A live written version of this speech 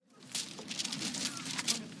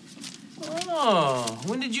Oh,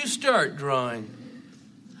 when did you start drawing?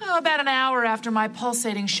 Oh, about an hour after my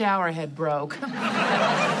pulsating shower head broke.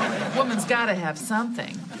 Woman's gotta have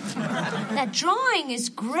something. That drawing is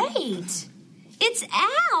great. It's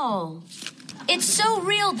Al. It's so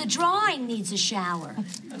real, the drawing needs a shower.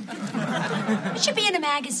 It should be in a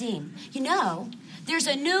magazine. You know, there's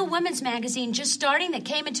a new women's magazine just starting that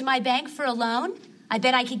came into my bank for a loan. I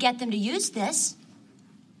bet I could get them to use this.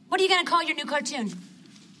 What are you going to call your new cartoon?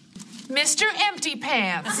 Mr. Empty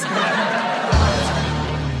Pants.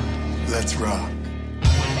 Let's rock.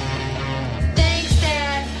 Thanks,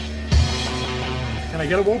 Dad. Can I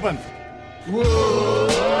get a whooping? Whoa,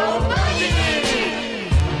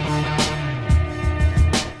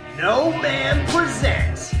 No Man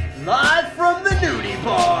presents, live from the Nudie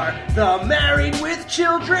Bar, the Married with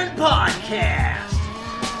Children podcast.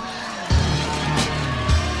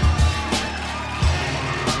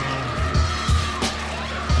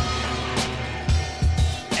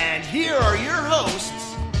 And here are your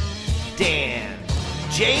hosts, Dan,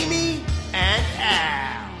 Jamie, and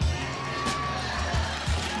Al.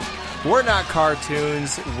 We're not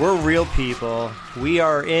cartoons, we're real people. We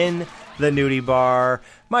are in the Nudie Bar.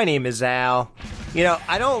 My name is Al. You know,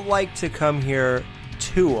 I don't like to come here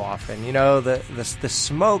too often. You know, the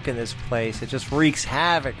smoke in this place, it just wreaks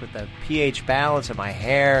havoc with the pH balance of my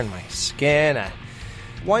hair and my skin.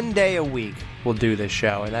 One day a week we'll do this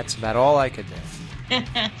show, and that's about all I could do.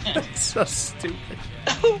 It's so stupid.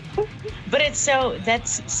 But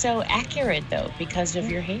that's so accurate, though, because of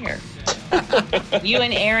your hair. You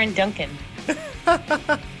and Aaron Duncan.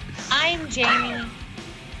 I'm Jamie.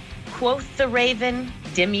 Quoth the Raven,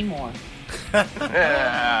 Demi Moore.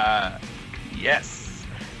 Yes.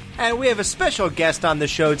 And we have a special guest on the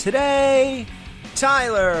show today,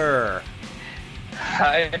 Tyler.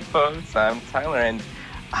 Hi, folks. I'm Tyler, and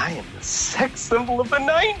I am the sex symbol of the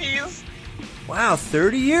 90s. Wow,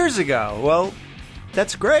 30 years ago. Well,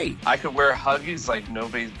 that's great. I could wear Huggies like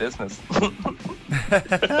nobody's business.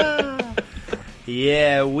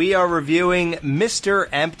 Yeah, we are reviewing Mr.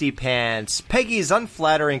 Empty Pants. Peggy's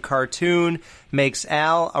unflattering cartoon makes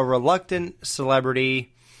Al a reluctant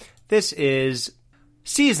celebrity. This is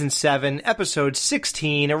Season 7, Episode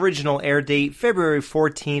 16, original air date February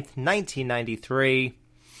 14th, 1993.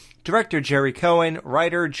 Director Jerry Cohen,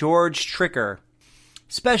 writer George Tricker.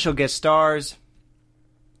 Special guest stars.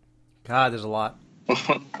 God, there's a lot.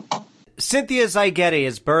 Cynthia Zyghetti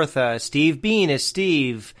as Bertha, Steve Bean as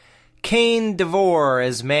Steve, Kane DeVore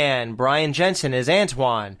as Man, Brian Jensen as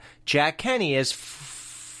Antoine, Jack Kenny as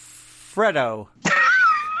Fredo,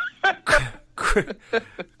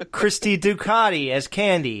 Christy Ducati as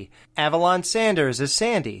Candy, Avalon Sanders as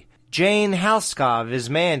Sandy, Jane Halskov as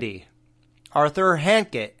Mandy, Arthur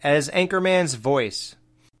Hankett as Anchorman's voice,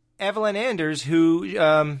 Evelyn Anders,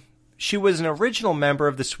 who she was an original member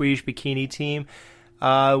of the Swedish Bikini Team,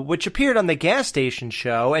 which appeared on the gas station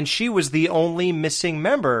show, and she was the only missing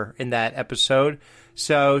member in that episode,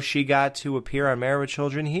 so she got to appear on Married with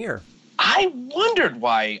Children here. I wondered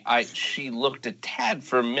why she looked a tad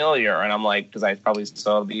familiar, and I'm like, because I probably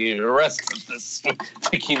saw the rest of this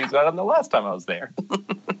bikini on the last time I was there.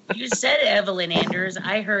 You said Evelyn Anders.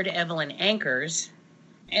 I heard Evelyn Anchors.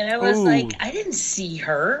 And I was like, I didn't see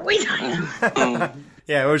her. Wait.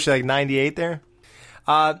 Yeah, was she like 98 there?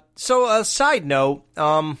 So a side note,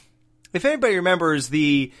 if anybody remembers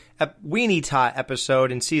the Weenie Tot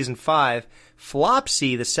episode in Season 5,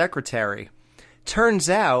 Flopsy, the secretary, turns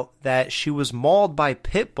out that she was mauled by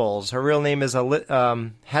pit bulls. Her real name is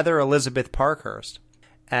Heather Elizabeth Parkhurst.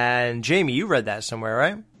 And Jamie, you read that somewhere,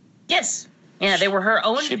 right? Yes. Yeah, they were her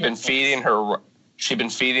own. She'd been feeding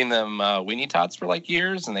them Weenie Tots for like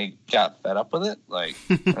years, and they got fed up with it. Like,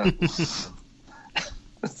 is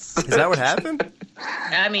that what happened?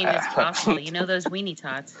 I mean, it's possible. You know those Weenie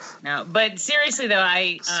Tots. No, but seriously though,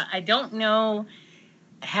 I don't know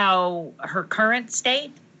how her current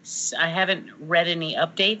state. I haven't read any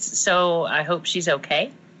updates, so I hope she's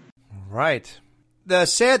okay. Right. The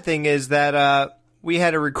sad thing is that we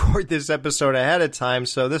had to record this episode ahead of time,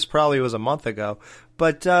 so this probably was a month ago.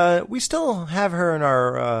 But we still have her in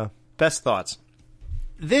our best thoughts.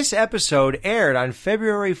 This episode aired on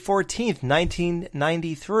February 14th,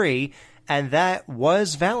 1993, and that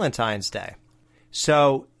was Valentine's Day.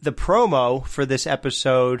 So the promo for this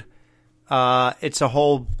episode, it's a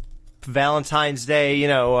whole Valentine's Day,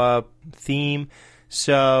 theme.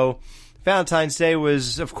 So Valentine's Day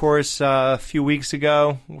was, of course, a few weeks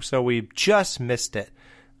ago, so we just missed it.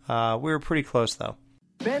 We were pretty close, though.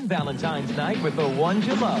 Spend Valentine's night with the ones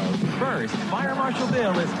you love. First, Fire Marshal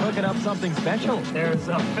Bill is cooking up something special. There's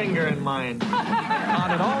a finger in mine.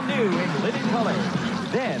 On an all-new in living color.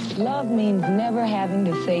 Then, Love means never having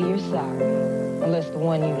to say you're sorry. Unless the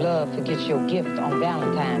one you love forgets your gift on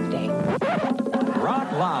Valentine's Day.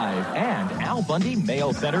 Rock Live and Al Bundy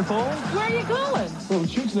Mail Center full. Where are you going? Well,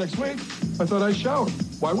 shoots next week. I thought I showered.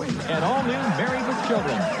 Why wait? And all new Married with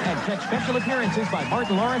Children. And catch special appearances by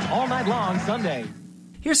Martin Lawrence all night long Sunday.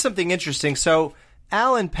 Here's something interesting. So,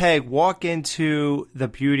 Al and Peg walk into the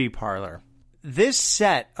beauty parlor. This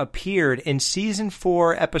set appeared in Season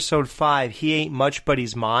 4, Episode 5, He Ain't Much But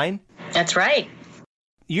He's Mine. That's right.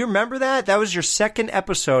 You remember that? That was your second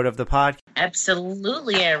episode of the podcast.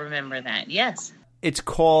 Absolutely, I remember that. Yes. It's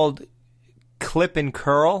called Clip and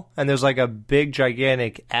Curl, and there's like a big,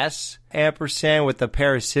 gigantic S ampersand with a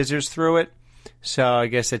pair of scissors through it. So I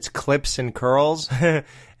guess it's Clips and Curls.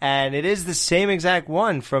 And it is the same exact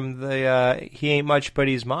one from the He Ain't Much But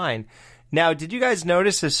He's Mine. Now, did you guys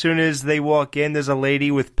notice as soon as they walk in, there's a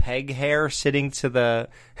lady with peg hair sitting to the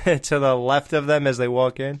to the left of them as they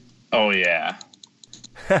walk in? Oh, yeah.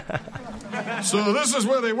 So this is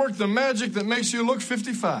where they work the magic that makes you look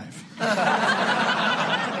 55.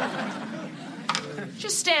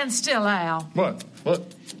 Just stand still, Al. What?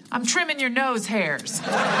 What? I'm trimming your nose hairs. You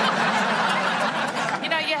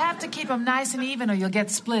know, you have to keep them nice and even or you'll get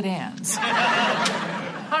split ends.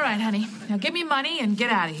 All right, honey. Now give me money and get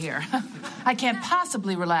out of here. I can't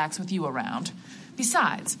possibly relax with you around.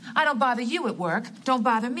 Besides, I don't bother you at work. Don't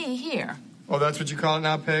bother me here. Oh, that's what you call it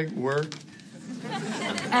now, Peg? Work?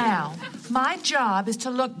 Al, my job is to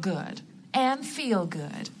look good and feel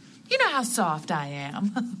good. You know how soft I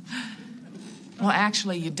am. Well,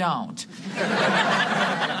 actually, you don't.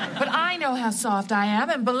 But I know how soft I am,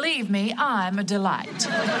 and believe me, I'm a delight.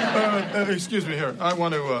 Excuse me here. I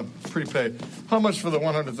want to prepay. How much for the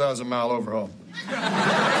 100,000-mile overhaul?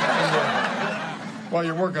 While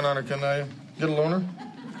you're working on it, can I get a loaner?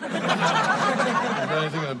 You got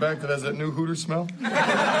anything in the back that has that new Hooter smell?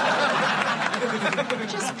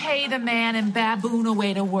 Just pay the man and baboon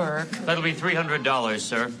away to work. That'll be $300,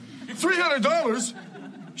 sir. $300?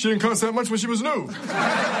 She didn't cost that much when she was new.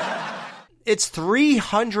 It's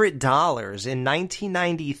 $300 in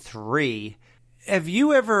 1993. Have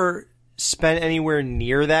you ever spent anywhere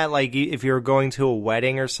near that? Like if you were going to a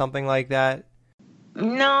wedding or something like that?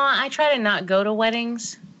 No, I try to not go to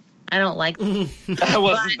weddings. I don't like them. That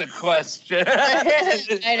wasn't the question.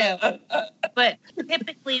 I know. But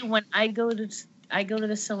typically when I go to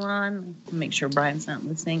the salon, make sure Brian's not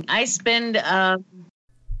listening, I spend $20,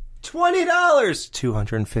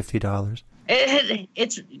 $250.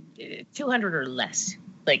 It's $200 or less.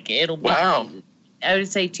 Like it'll be. Wow. I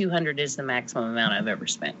would say $200 is the maximum amount I've ever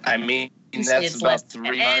spent. I mean, that's about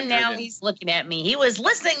 $300. And now he's looking at me. He was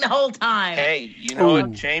listening the whole time. Hey, you know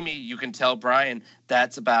what, Jamie? You can tell Brian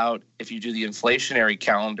that's about, if you do the inflationary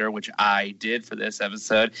calendar, which I did for this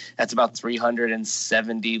episode, that's about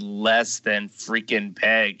 $370 less than freaking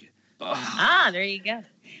Peg. Ah, there you go.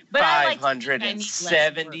 But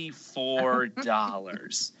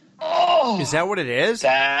 $574. Oh, is that what it is?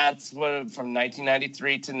 That's what, from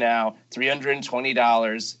 1993 to now,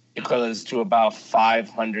 $320 equates to about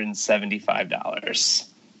 $575.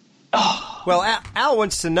 Oh. Well, Al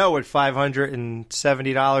wants to know what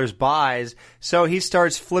 $570 buys, so he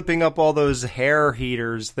starts flipping up all those hair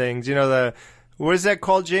heaters things. You know, what is that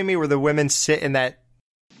called, Jamie, where the women sit in that?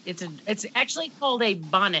 It's actually called a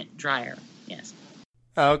bonnet dryer. Yes.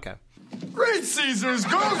 Oh, okay. Great Caesar's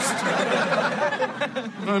ghost!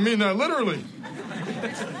 I mean that literally.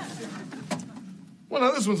 Well,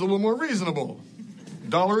 now this one's a little more reasonable.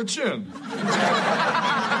 $1 a chin.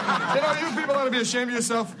 You know, you people ought to be ashamed of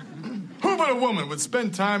yourself. Who but a woman would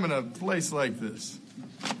spend time in a place like this?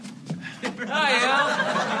 Hi,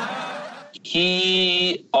 Al.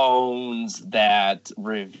 He owns that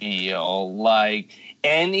reveal like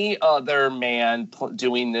any other man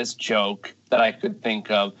doing this joke that I could think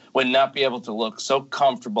of would not be able to look so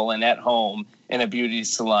comfortable and at home in a beauty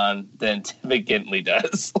salon than Tim McGinley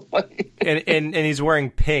does. and he's wearing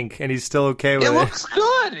pink, and he's still okay with it. It looks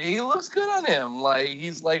good. He looks good on him. Like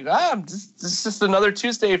he's like, this is just another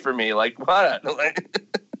Tuesday for me. Like what?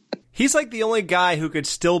 He's like the only guy who could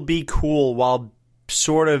still be cool while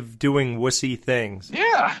sort of doing wussy things.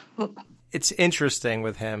 Yeah. It's interesting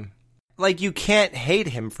with him. Like you can't hate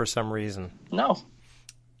him for some reason. No.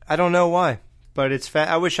 I don't know why, but it's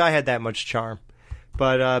I wish I had that much charm.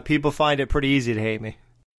 But people find it pretty easy to hate me.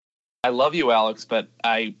 I love you, Alex, but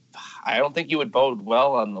I don't think you would bode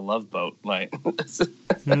well on the Love Boat. Like,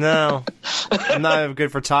 no, I'm not a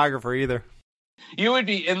good photographer either. You would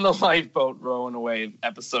be in the lifeboat rowing away,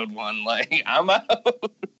 episode 1. Like, I'm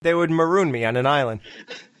out. They would maroon me on an island.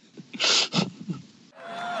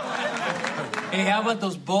 Hey, how about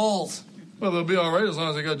those bowls? Well, they'll be all right as long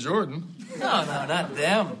as they got Jordan. No, not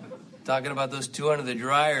them. Talking about those two under the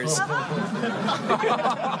dryers.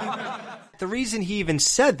 The reason he even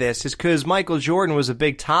said this is because Michael Jordan was a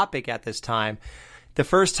big topic at this time. The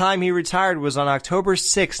first time he retired was on October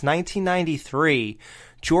 6, 1993.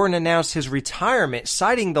 Jordan announced his retirement,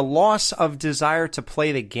 citing the loss of desire to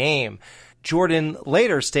play the game. Jordan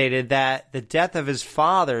later stated that the death of his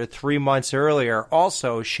father 3 months earlier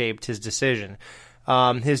also shaped his decision.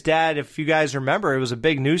 His dad, if you guys remember, it was a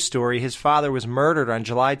big news story. His father was murdered on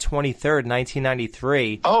July 23rd,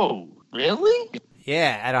 1993. Oh, really?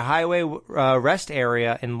 Yeah, at a highway rest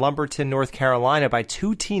area in Lumberton, North Carolina by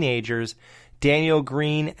two teenagers, Daniel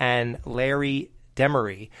Green and Larry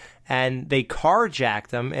Demery. And they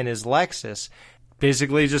carjacked him in his Lexus,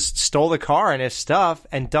 basically just stole the car and his stuff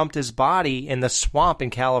and dumped his body in the swamp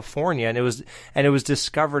in California. And it was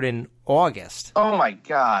discovered in August. Oh my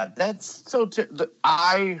God, that's so.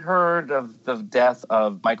 I heard of the death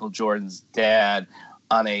of Michael Jordan's dad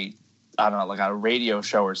on a radio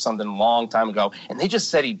show or something a long time ago, and they just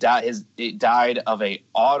said he died of a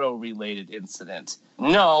auto-related incident.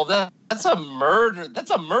 No, that's a murder.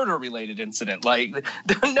 That's a murder-related incident. Like,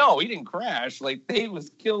 no, he didn't crash. Like, he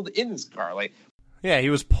was killed in his car. Like, yeah, he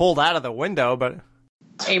was pulled out of the window, but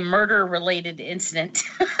a murder-related incident.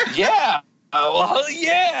 Yeah. Well,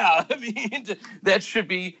 yeah. I mean, that should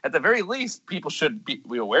be, at the very least, people should be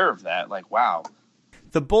aware of that. Like, wow.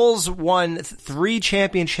 The Bulls won 3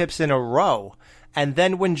 championships in a row, and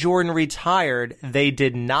then when Jordan retired, they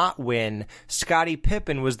did not win. Scottie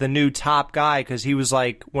Pippen was the new top guy because he was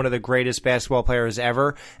like one of the greatest basketball players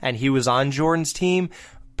ever, and he was on Jordan's team,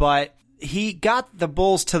 but he got the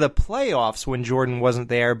Bulls to the playoffs when Jordan wasn't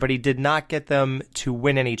there, but he did not get them to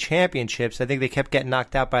win any championships. I think they kept getting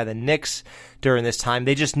knocked out by the Knicks during this time.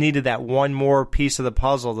 They just needed that one more piece of the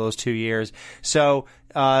puzzle those 2 years. So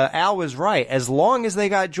Al was right. As long as they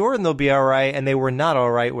got Jordan, they'll be all right, and they were not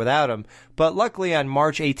all right without him. But luckily, on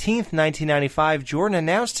March 18th, 1995, Jordan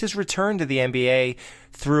announced his return to the NBA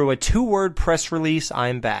through a 2-word press release,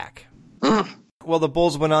 "I'm back." Well, the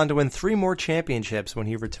Bulls went on to win 3 more championships when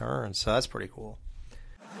he returned, so that's pretty cool.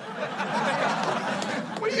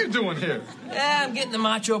 What are you doing here? Yeah, I'm getting the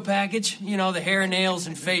macho package. You know, the hair, nails,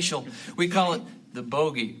 and facial. We call it the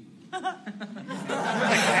bogey. I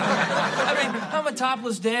mean, I'm a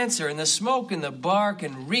topless dancer, and the smoke and the bar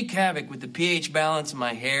can wreak havoc with the pH balance of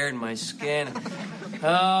my hair and my skin.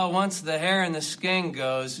 Oh, once the hair and the skin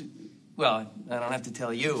goes, well, I don't have to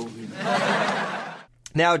tell you.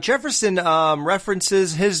 Now, Jefferson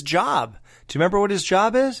references his job. Do you remember what his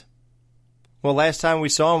job is? Well, last time we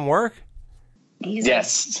saw him work? He's a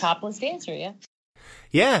topless dancer, yeah.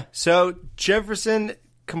 Yeah, so Jefferson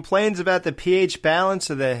complains about the pH balance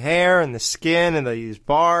of the hair and the skin and these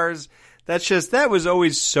bars. That was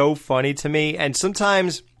always so funny to me. And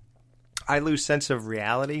sometimes I lose sense of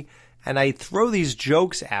reality and I throw these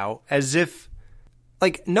jokes out as if,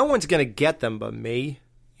 like, no one's going to get them but me,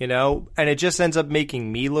 you know? And it just ends up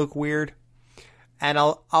making me look weird. And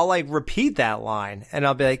I'll like repeat that line and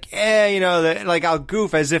I'll be like, you know, like I'll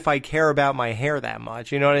goof as if I care about my hair that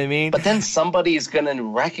much. You know what I mean? But then somebody's going to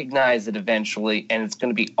recognize it eventually and it's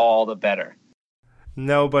going to be all the better.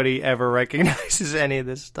 Nobody ever recognizes any of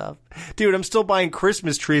this stuff. Dude, I'm still buying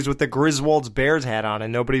Christmas trees with the Griswold's Bears hat on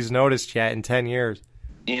and nobody's noticed yet in 10 years.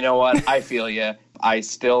 You know what? I feel you. I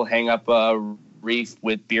still hang up a wreath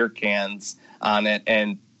with beer cans on it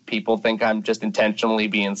and people think I'm just intentionally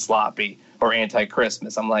being sloppy or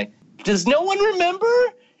anti-Christmas. I'm like, does no one remember?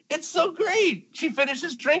 It's so great. She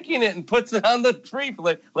finishes drinking it and puts it on the tree.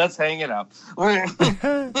 Like, let's hang it up.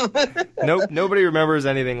 Nope, nobody remembers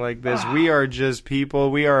anything like this. We are just people.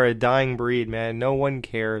 We are a dying breed, man. No one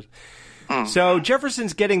cares. So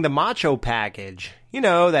Jefferson's getting the macho package. You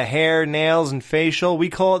know, the hair, nails, and facial. We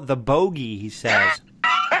call it the bogey, he says.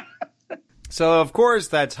 So, of course,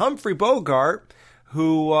 that's Humphrey Bogart,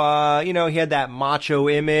 who, you know, he had that macho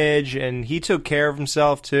image, and he took care of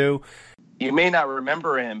himself, too. You may not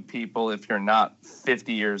remember him, people, if you're not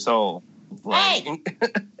 50 years old. Hey!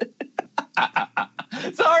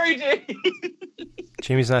 Sorry, Jamie.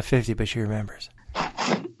 Jamie's not 50, but she remembers.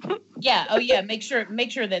 Yeah, oh yeah, make sure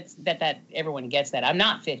that everyone gets that. I'm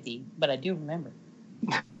not 50, but I do remember.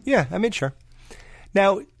 Yeah, I made sure.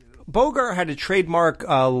 Now, Bogart had a trademark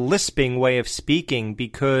lisping way of speaking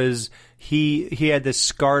because he had this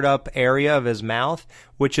scarred up area of his mouth,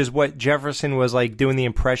 which is what Jefferson was like doing the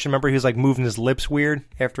impression. Remember, he was like moving his lips weird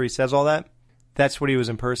after he says all that? That's what he was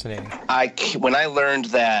impersonating. When I learned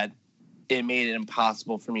that, it made it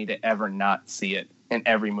impossible for me to ever not see it in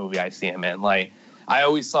every movie I see him in. Like, I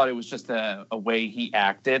always thought it was just a way he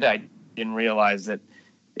acted. I didn't realize that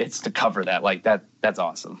it's to cover that. Like that's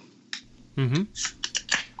awesome. Mm-hmm.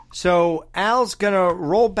 So Al's gonna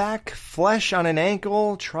roll back flesh on an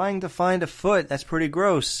ankle trying to find a foot. That's pretty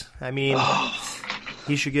gross. I mean,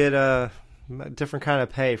 he should get a different kind of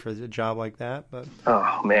pay for a job like that. But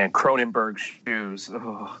oh man, Cronenberg shoes.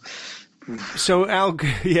 Oh. So Al,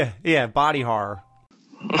 yeah, body horror.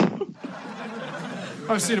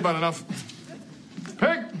 I've seen about enough.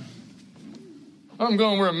 Peg, I'm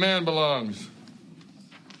going where a man belongs.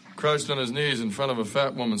 Crouched on his knees in front of a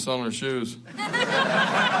fat woman selling her shoes.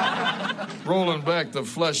 Rolling back the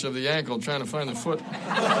flesh of the ankle, trying to find the foot.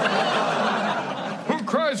 Who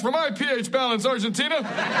cries for my pH balance, Argentina?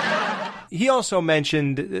 He also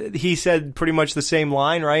mentioned, he said pretty much the same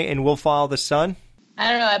line, right? And we'll follow the sun.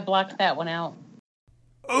 I don't know. I blocked that one out.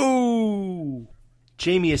 Oh,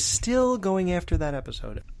 Jamie is still going after that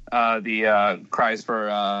episode. The cries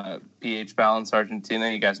for pH balance,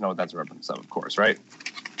 Argentina. You guys know what that's a reference of course, right?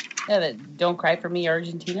 Yeah, that Don't Cry for Me,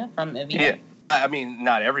 Argentina from Evita. Yeah, I mean,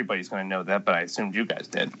 not everybody's going to know that, but I assumed you guys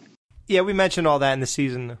did. Yeah, we mentioned all that in the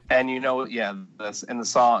season. And this in the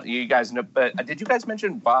song, you guys know. But did you guys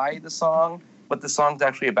mention by the song what the song's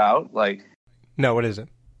actually about? Like, no, what is it?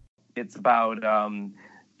 It's about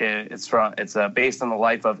it's based on the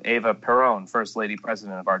life of Eva Perón, First Lady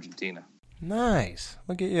President of Argentina. Nice.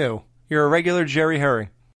 Look at you. You're a regular Jerry Herring.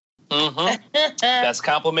 Mm-hmm. Best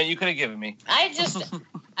compliment you could have given me.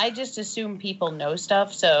 I just assume people know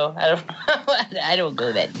stuff, so I don't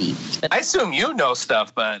go that deep. I assume you know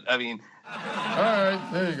stuff, but I mean, all right,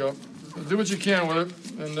 there you go. Do what you can with it,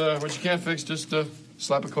 and what you can't fix, just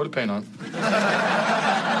slap a coat of paint on.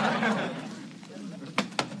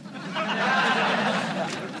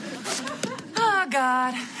 Oh,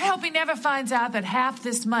 God. I hope he never finds out that half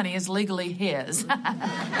this money is legally his.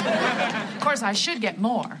 Of course, I should get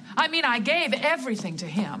more. I mean, I gave everything to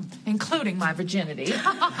him, including my virginity.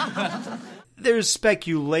 There's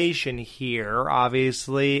speculation here,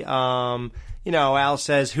 obviously. Al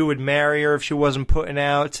says who would marry her if she wasn't putting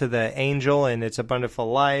out to the angel and It's a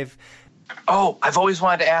Wonderful Life. Oh, I've always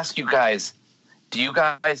wanted to ask you guys, do you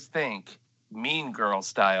guys think, Mean Girl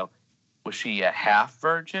style, was she a half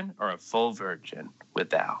virgin or a full virgin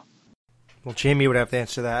with Al? Well, Jamie would have to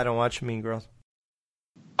answer that. I don't watch Mean Girls.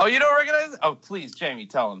 Oh, you don't recognize it? Oh, please, Jamie,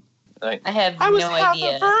 tell him. I have no idea. I was half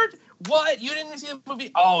a virgin? What? You didn't see the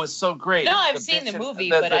movie? Oh, it's so great. No, I've seen the movie,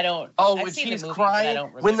 but I don't. Oh, I've when seen she's the movie, crying, but I don't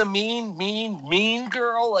remember. when the mean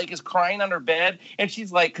girl is crying on her bed, and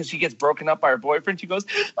she's like, because she gets broken up by her boyfriend, she goes,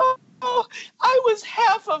 "Oh, I was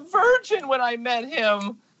half a virgin when I met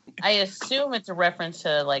him." I assume it's a reference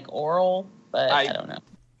to oral, but I don't know.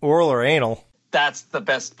 Oral or anal? That's the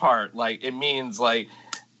best part. It means I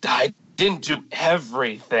didn't do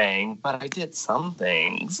everything, but I did some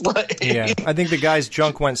things. Yeah, I think the guy's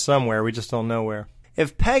junk went somewhere. We just don't know where.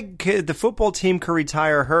 If the football team could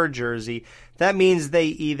retire her jersey, that means they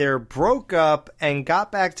either broke up and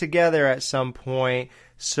got back together at some point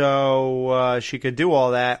so she could do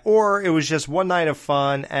all that, or it was just one night of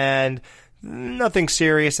fun and nothing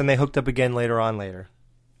serious, and they hooked up again later.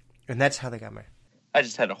 And that's how they got married. I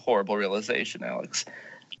just had a horrible realization, Alex.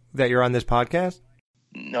 That you're on this podcast?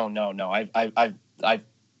 No. I've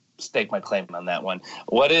staked my claim on that one.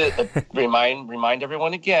 What is remind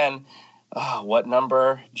everyone again what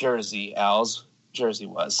number jersey Al's jersey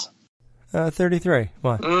was? 33.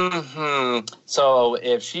 What? Mm-hmm. So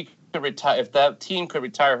if she could retire, if that team could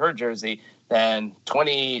retire her jersey, then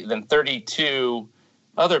 32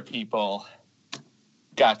 other people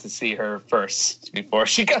got to see her first before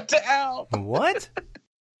she got to Al. What?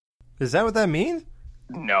 Is that what that means?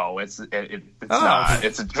 No, it's not.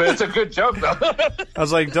 It's a good joke though. I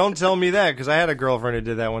was like, don't tell me that, because I had a girlfriend who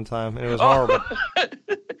did that one time, and it was horrible.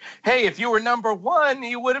 Hey, if you were number 1,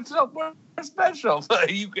 you would have felt more special.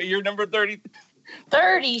 You're number 30.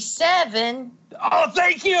 37. Oh,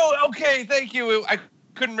 thank you. Okay, thank you. I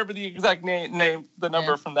couldn't remember the exact name, the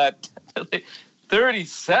number from that.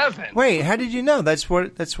 37. Wait, how did you know? That's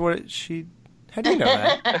what she. How do you know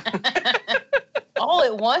that? All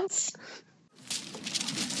at once.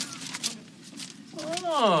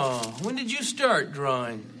 Oh, when did you start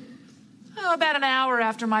drawing? Oh, about an hour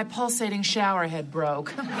after my pulsating shower head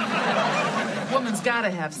broke. Woman's got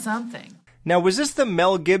to have something. Now, was this the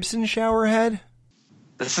Mel Gibson shower head?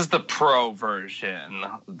 This is the pro version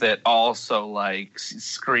that also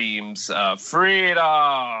screams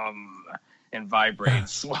freedom and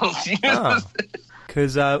vibrates while she uses it.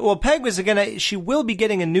 Because, Peg she will be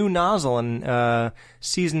getting a new nozzle in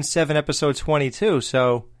season 7, episode 22,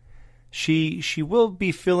 so she will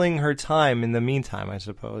be filling her time in the meantime, I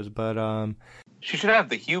suppose. But She should have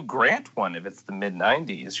the Hugh Grant one if it's the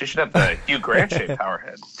mid-'90s. She should have the Hugh Grant-shaped power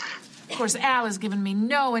head. Of course, Al has given me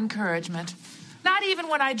no encouragement. Not even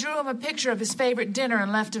when I drew him a picture of his favorite dinner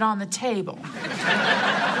and left it on the table.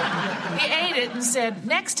 He ate it and said,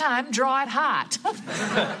 next time, draw it hot.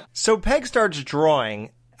 So Peg starts drawing.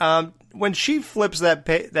 When she flips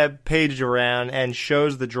that page around and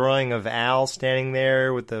shows the drawing of Al standing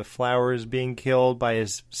there with the flowers being killed by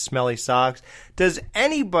his smelly socks, does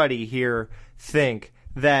anybody here think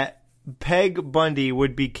that Peg Bundy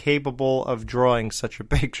would be capable of drawing such a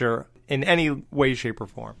picture in any way, shape, or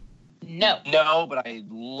form? No, but I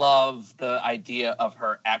love the idea of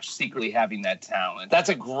her actually secretly having that talent. That's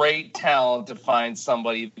a great talent to find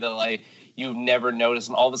somebody that, like, you've never noticed,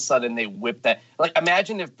 and all of a sudden they whip that. Like,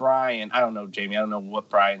 imagine if Brian, I don't know, Jamie, I don't know what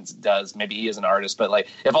Brian does. Maybe he is an artist, but, like,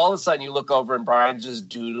 if all of a sudden you look over and Brian's just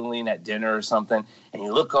doodling at dinner or something, and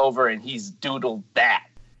you look over and he's doodled that.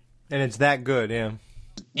 And it's that good,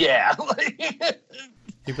 yeah.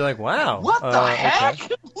 You'd be like, wow. What the heck?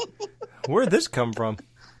 Okay. Where'd this come from?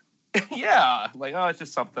 Yeah, like, oh, it's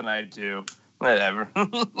just something I do. Whatever.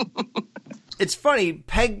 It's funny,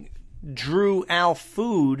 Peg drew Al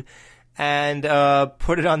food and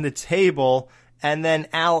put it on the table, and then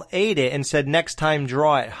Al ate it and said, next time,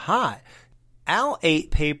 draw it hot. Al ate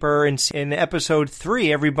paper in episode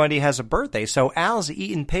 3, Everybody Has a Birthday, so Al's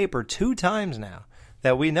eaten paper 2 times now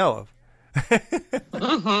that we know of.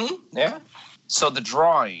 Mm-hmm. Yeah. So the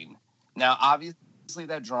drawing. Now, obviously,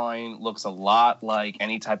 that drawing looks a lot like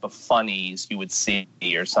any type of funnies you would see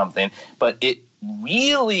or something, but it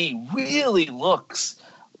really, really looks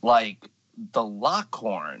like the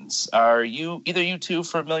Lockhorns. Are either you two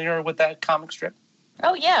familiar with that comic strip?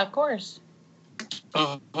 Oh, yeah, of course.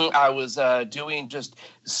 Mm-hmm. I was doing just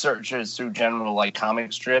searches through general, like,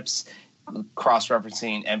 comic strips,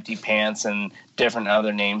 cross-referencing Empty Pants and different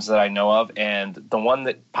other names that I know of, and the one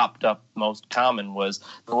that popped up most common was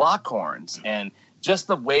the Lockhorns. And just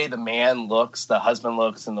the way the man looks, the husband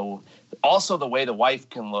looks, and also the way the wife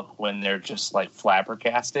can look when they're just, like,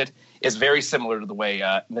 flabbergasted is very similar to the way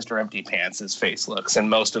Mr. Empty Pants' face looks in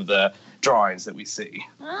most of the drawings that we see.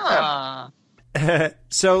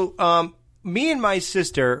 So, me and my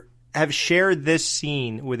sister have shared this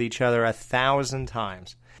scene with each other 1,000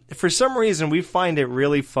 times. For some reason, we find it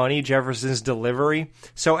really funny, Jefferson's delivery.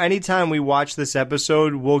 So anytime we watch this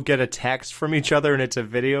episode, we'll get a text from each other, and it's a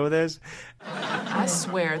video of this. I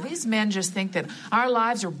swear, these men just think that our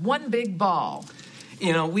lives are one big ball.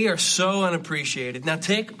 You know, we are so unappreciated. Now,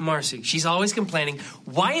 take Marcy. She's always complaining,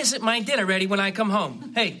 why isn't my dinner ready when I come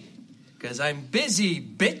home? Hey, because I'm busy,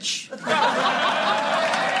 bitch.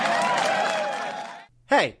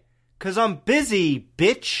 Hey, because I'm busy,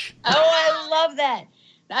 bitch. Oh, I love that.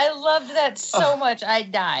 I loved that so much, I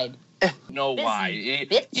died. No, Busy, why?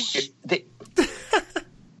 bitch.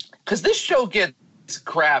 Because this show gets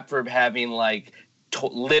crap for having, like,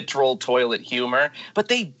 literal toilet humor, but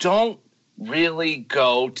they don't really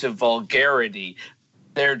go to vulgarity.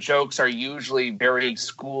 Their jokes are usually very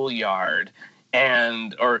schoolyard,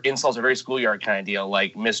 or insults are very schoolyard kind of deal,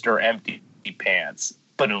 like Mr. Empty Pants.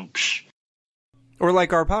 Ba-doom-psh. Or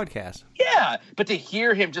like our podcast. Yeah, but to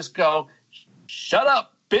hear him just go, shut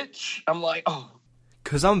up, bitch, I'm like, oh.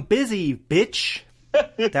 Because I'm busy, bitch.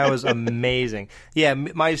 That was amazing. Yeah,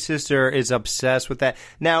 my sister is obsessed with that.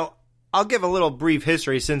 Now, I'll give a little brief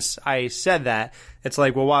history since I said that. It's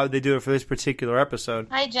like, well, why would they do it for this particular episode?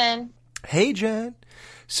 Hi, Jen. Hey, Jen.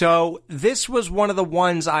 So this was one of the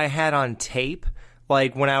ones I had on tape,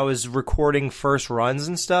 like when I was recording first runs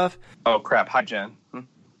and stuff. Oh, crap. Hi, Jen. I'm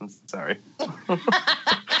sorry.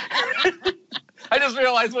 I just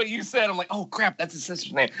realized what you said. I'm like, oh, crap, that's his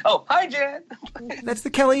sister's name. Oh, hi, Jen. That's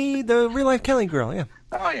the real-life Kelly girl, yeah.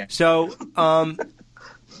 Oh, yeah. So,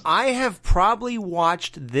 I have probably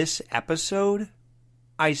watched this episode,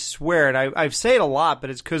 I swear, and I've said it a lot, but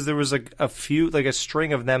it's because there was a few, like a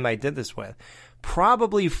string of them I did this with,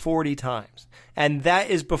 probably 40 times. And that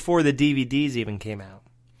is before the DVDs even came out.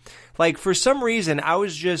 Like, for some reason, I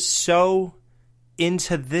was just so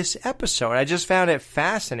into this episode. I just found it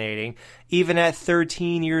fascinating, even at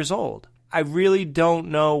 13 years old. I really don't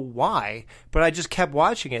know why, but I just kept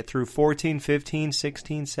watching it through 14, 15,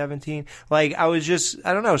 16, 17. Like, I was just,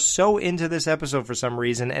 I don't know, so into this episode for some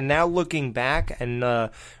reason. And now looking back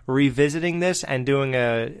and revisiting this and doing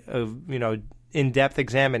a in-depth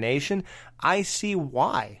examination, I see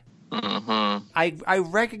why. Mm-hmm. I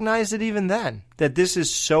recognized it even then, that this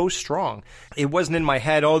is so strong. It wasn't in my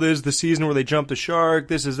head, oh, there's the season where they jumped the shark,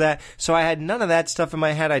 this is that. So I had none of that stuff in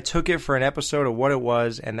my head. I took it for an episode of what it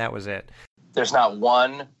was, and that was it. There's not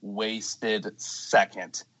one wasted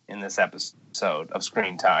second in this episode of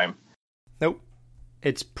screen time. Nope.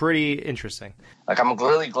 It's pretty interesting. Like, I'm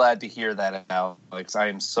really glad to hear that, Alex. I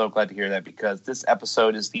am so glad to hear that because this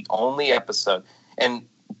episode is the only episode, and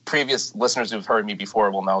previous listeners who've heard me before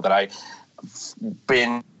will know that I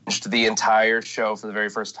binged the entire show for the very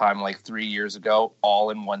first time like 3 years ago, all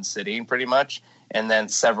in one sitting pretty much, and then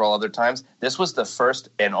several other times. This was the first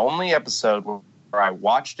and only episode where I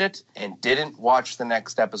watched it and didn't watch the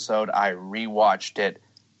next episode. I rewatched it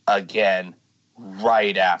again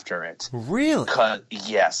right after it. Really?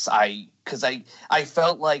 Yes, because I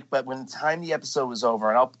felt like, but when the time the episode was over,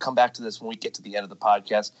 and I'll come back to this when we get to the end of the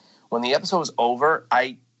podcast, when the episode was over,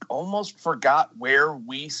 I almost forgot where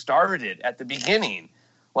we started at the beginning.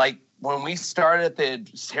 Like, when we started at the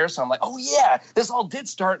hair salon, I'm like, oh yeah, this all did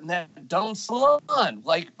start in that dumb salon.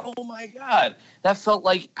 Like, oh my God, that felt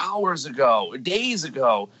like hours ago, days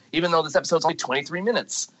ago, even though this episode's only 23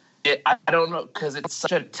 minutes. I don't know, because it's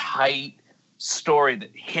such a tight story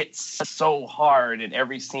that hits so hard and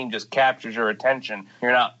every scene just captures your attention.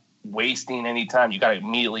 You're not wasting any time. You got to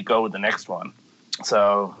immediately go with the next one.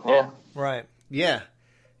 So, yeah. Right. Yeah.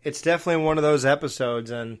 It's definitely one of those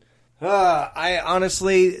episodes, and I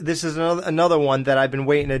honestly, this is another one that I've been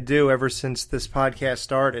waiting to do ever since this podcast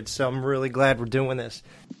started, so I'm really glad we're doing this.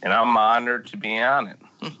 And I'm honored to be on it.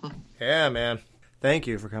 Yeah, man. Thank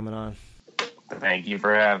you for coming on. Thank you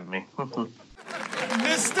for having me.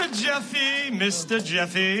 Mr.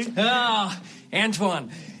 Jeffy. Ah, Antoine,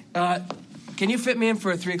 can you fit me in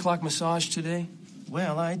for a 3 o'clock massage today?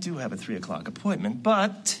 Well, I do have a 3 o'clock appointment,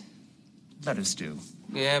 but let us do.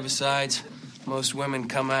 Yeah, besides, most women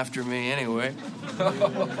come after me anyway.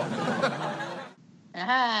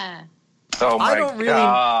 Ah. Oh my I don't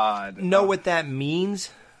really know what that means.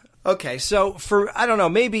 Okay, so I don't know,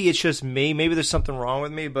 maybe it's just me, maybe there's something wrong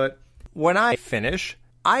with me, but when I finish,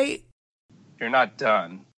 You're not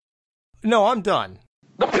done. No, I'm done.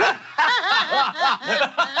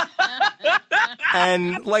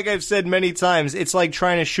 And like I've said many times, it's like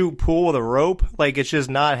trying to shoot pool with a rope. Like, it's just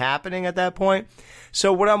not happening at that point.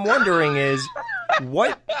 So what I'm wondering is,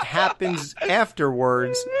 what happens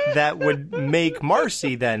afterwards that would make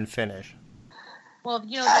Marcy then finish? Well,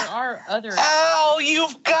 there are other... Oh,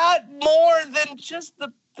 you've got more than just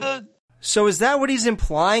the... So is that what he's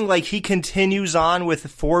implying? Like, he continues on with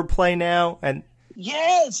foreplay now? And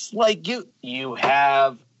yes, like you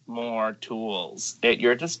have more tools at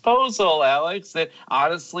your disposal, Alex, that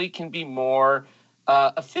honestly can be more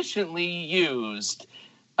efficiently used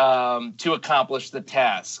to accomplish the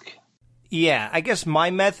task. Yeah, I guess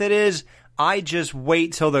my method is I just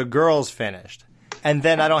wait till the girl's finished. And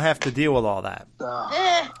then I don't have to deal with all that.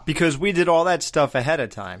 Because we did all that stuff ahead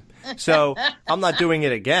of time. So I'm not doing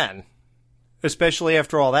it again. Especially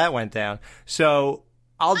after all that went down. So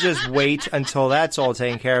I'll just wait until that's all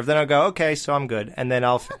taken care of. Then I'll go, okay, so I'm good. And then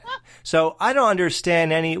I'll finish. So I don't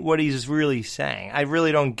understand what he's really saying. I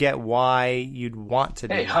really don't get why you'd want to do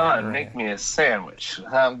that. Hey, hon, make me a sandwich.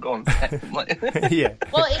 I'm going back. Yeah.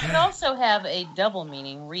 Well, it could also have a double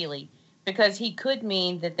meaning, really. Because he could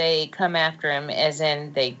mean that they come after him as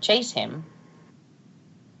in they chase him.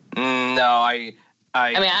 No,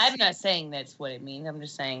 I mean, I'm not saying that's what it means. I'm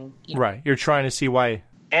just saying... Right. You're trying to see why...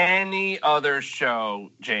 Any other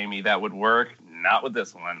show, Jamie, that would work. Not with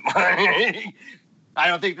this one. I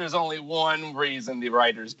don't think there's only one reason the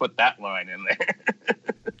writers put that line in there.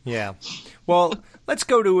 Yeah. Well, let's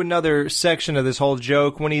go to another section of this whole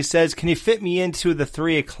joke when he says, can you fit me into the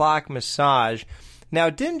 3 o'clock massage? Now,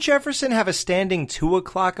 didn't Jefferson have a standing 2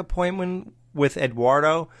 o'clock appointment with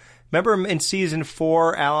Eduardo? Remember in season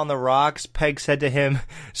 4, Al on the Rocks, Peg said to him,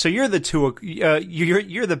 so you're the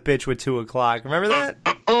you're the bitch with 2 o'clock. Remember that?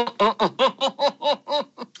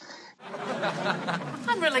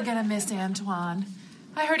 I'm really going to miss Antoine.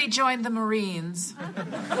 I heard he joined the Marines.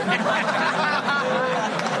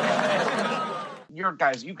 You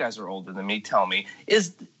guys are older than me. Tell me,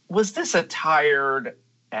 was this a tired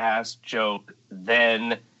ass joke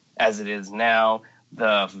then as it is now?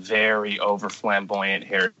 The very over-flamboyant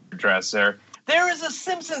hairdresser. There is a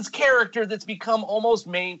Simpsons character that's become almost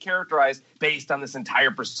main characterized based on this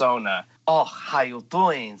entire persona. Oh, how you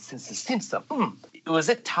doing, Simpson? Was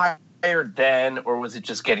it tired then, or was it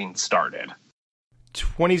just getting started?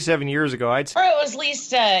 27 years ago, I'd say. Or it was at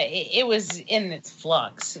least, it was in its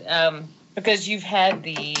flux. Because you've had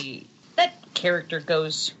that character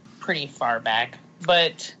goes pretty far back,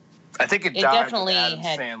 but... I think it died definitely with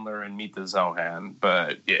Adam Sandler and Meet the Zohan,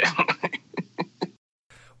 but yeah.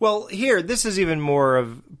 Well, here, this is even more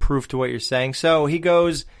of proof to what you're saying. So he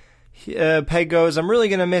goes, Peg goes, I'm really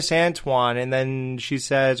going to miss Antoine. And then she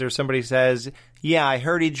says, or somebody says, yeah, I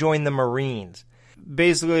heard he joined the Marines.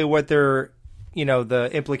 Basically what they're the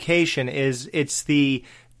implication is it's the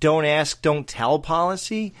don't ask, don't tell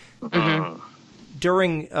policy. Mm-hmm.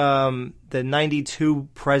 During the 92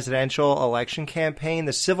 presidential election campaign,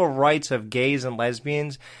 the civil rights of gays and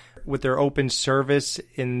lesbians with their open service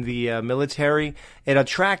in the military, it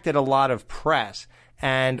attracted a lot of press.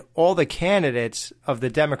 And all the candidates of the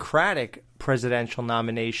Democratic presidential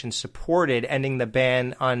nomination supported ending the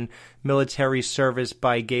ban on military service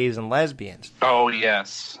by gays and lesbians. Oh,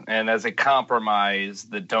 yes. And as a compromise,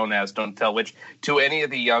 the don't ask, don't tell, which to any of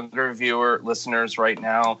the younger listeners right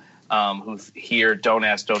now who hear don't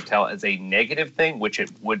ask, don't tell as a negative thing, which it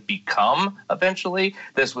would become eventually,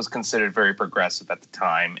 this was considered very progressive at the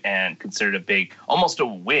time and considered almost a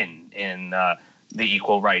win in the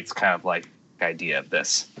equal rights kind of like idea of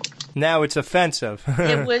this. Now it's offensive.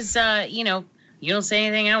 It was, you don't say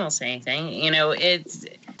anything, I won't say anything. It's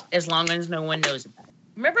as long as no one knows about it.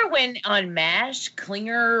 Remember when on MASH,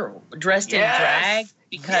 Klinger dressed in drag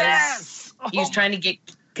because he's trying to get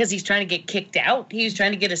kicked out? He was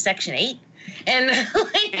trying to get a Section 8. And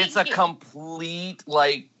it's a complete,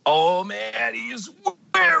 oh man, he's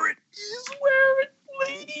wearing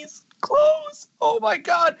ladies' clothes. Oh my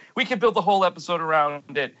God. We could build the whole episode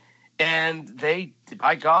around it. And they did.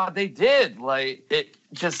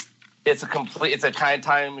 It's a kind of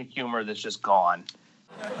time of humor that's just gone.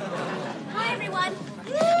 Hi, everyone.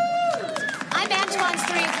 I'm Antoine's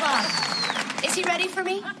 3 o'clock. Is he ready for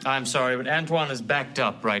me? I'm sorry, but Antoine is backed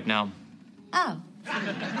up right now. Oh.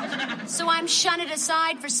 So I'm shunned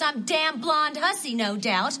aside for some damn blonde hussy, no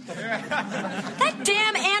doubt. That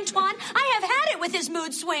damn Antoine, I have had it with his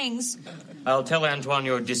mood swings. I'll tell Antoine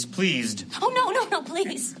you're displeased. Oh, no,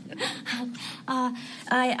 please.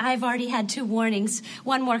 I've already had 2 warnings.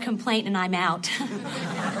 One more complaint and I'm out.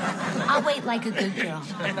 I'll wait like a good girl.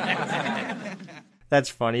 That's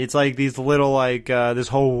funny. It's like these little, this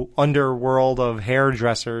whole underworld of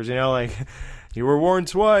hairdressers, you were warned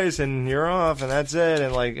twice and you're off and that's it.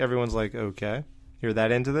 And, everyone's like, okay, you're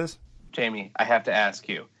that into this? Jamie, I have to ask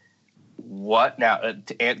you, what now?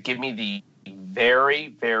 Give me the very,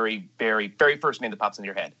 very, very, very first name that pops into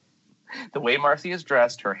your head. The way Marcy is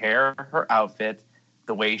dressed, her hair, her outfit,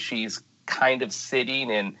 the way she's kind of sitting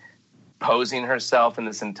and posing herself in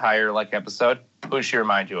this entire episode. Who does she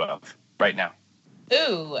remind you of right now?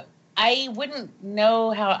 Ooh, I wouldn't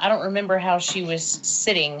know I don't remember how she was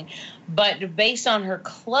sitting, but based on her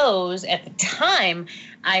clothes at the time,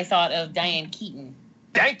 I thought of Diane Keaton.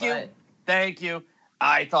 Thank you.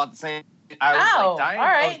 I thought the same. I was Diane. All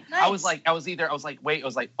right. Nice.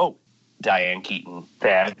 Oh, Diane Keaton.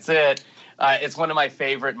 That's it. It's one of my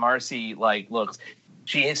favorite Marcy looks.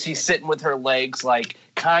 She's sitting with her legs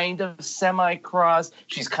kind of semi-crossed.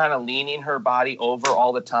 She's kind of leaning her body over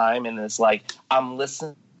all the time, and it's I'm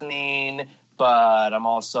listening, but I'm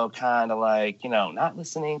also kind of not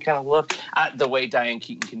listening kind of look. The way Diane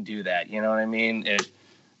Keaton can do that, you know what I mean?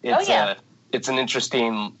 It's an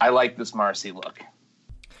interesting. I like this Marcy look.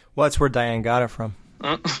 Well, that's where Diane got it from.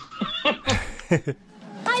 Hi,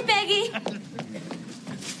 Peggy.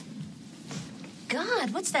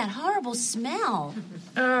 God, what's that horrible smell?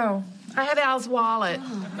 Oh, I had Al's wallet.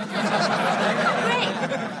 Oh. Great.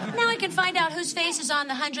 Now I can find out whose face is on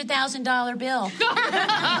the $100,000 bill.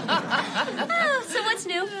 So what's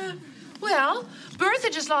new? Well, Bertha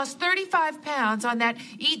just lost 35 pounds on that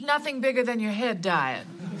eat nothing bigger than your head diet.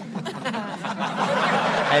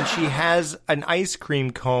 And she has an ice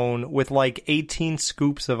cream cone with 18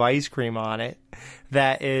 scoops of ice cream on it.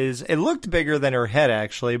 It looked bigger than her head,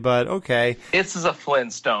 actually, but okay. This is a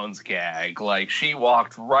Flintstones gag. She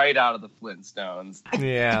walked right out of the Flintstones.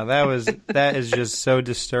 Yeah, that is just so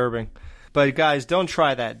disturbing. But guys, don't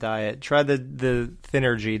try that diet. Try the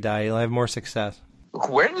Thinnergy diet. You'll have more success.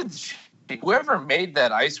 Whoever made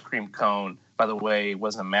that ice cream cone, by the way,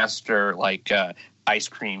 was a master, ice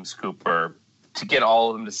cream scooper to get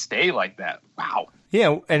all of them to stay like that. Wow.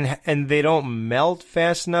 Yeah, and they don't melt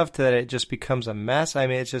fast enough that it just becomes a mess. I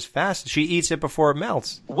mean, it's just fast. She eats it before it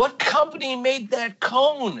melts. What company made that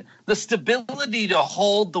cone? The stability to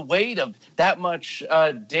hold the weight of that much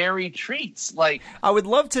dairy treats. I would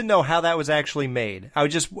love to know how that was actually made. I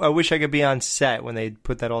wish I could be on set when they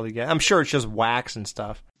put that all together. I'm sure it's just wax and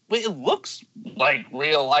stuff. It looks like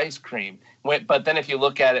real ice cream. But then if you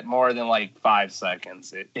look at it more than 5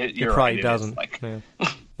 seconds, it probably doesn't.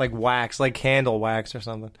 Like wax, like candle wax or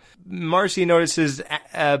something. Marcy notices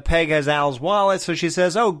Peg has Al's wallet, so she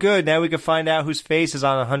says, oh, good, now we can find out whose face is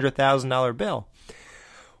on a $100,000 bill.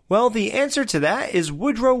 Well, the answer to that is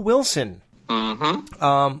Woodrow Wilson.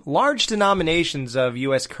 Large denominations of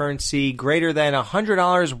U.S. currency greater than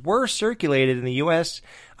 $100 were circulated in the U.S.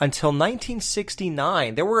 until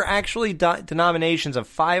 1969. There were actually denominations of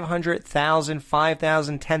 $500,000,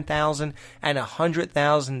 $5,000, $10,000, and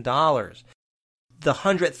 $100,000. The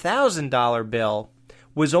 $100,000 bill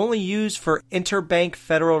was only used for interbank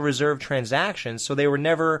Federal Reserve transactions, so they were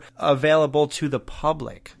never available to the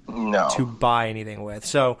public to buy anything with.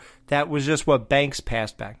 So that was just what banks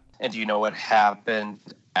passed back. And do you know what happened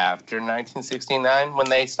after 1969 when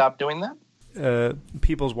they stopped doing that?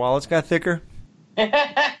 People's wallets got thicker? No.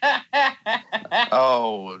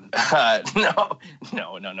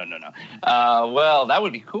 Well, that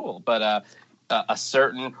would be cool, but a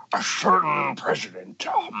certain president,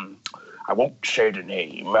 I won't say the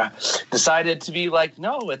name, decided to be like,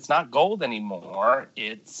 no, it's not gold anymore.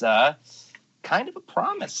 It's kind of a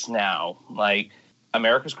promise now. Like,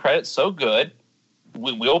 America's credit's so good,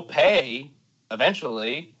 we will pay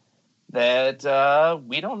eventually that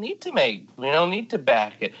we don't need to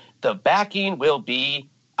back it. The backing will be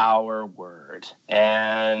our word.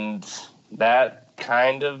 And that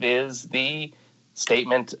kind of is the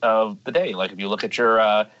statement of the day. Like, if you look at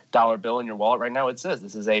your dollar bill in your wallet right now, it says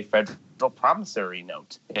this is a federal promissory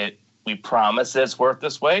note. We promise it's worth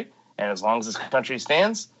this way, and as long as this country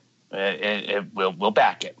stands, we'll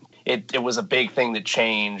back it. It was a big thing that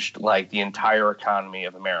changed like the entire economy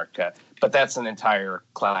of America. But that's an entire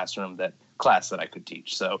class that I could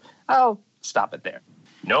teach. So I'll stop it there.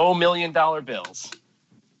 No $1 million bills,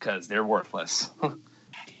 because they're worthless.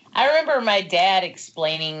 I remember my dad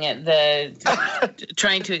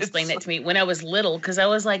trying to explain that to me when I was little, because I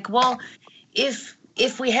was like, well, if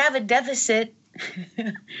we have a deficit,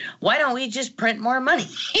 why don't we just print more money?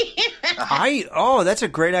 That's a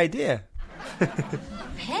great idea.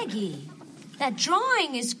 Peggy, that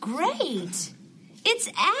drawing is great. It's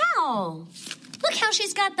Al. Look how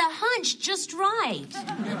she's got the hunch just right.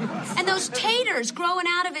 And those taters growing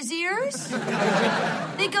out of his ears,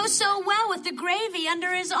 they go so well with the gravy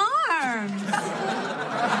under his arms.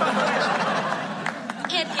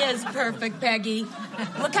 It is perfect, Peggy.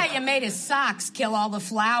 Look how you made his socks kill all the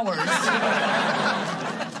flowers.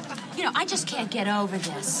 You know, I just can't get over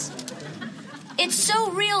this. It's so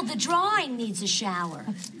real, the drawing needs a shower.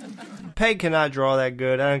 Peg cannot draw that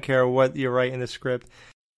good. I don't care what you write in the script.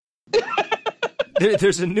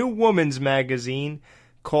 There's a new woman's magazine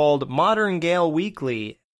called Modern Gale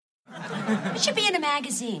Weekly. It should be in a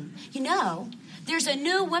magazine. You know, there's a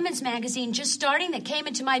new women's magazine just starting that came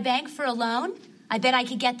into my bank for a loan. I bet I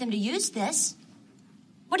could get them to use this.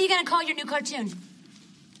 What are you going to call your new cartoon?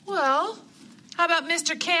 Well, how about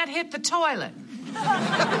Mr. Can't Hit the Toilet?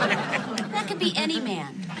 That could be any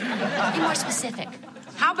man. Be more specific.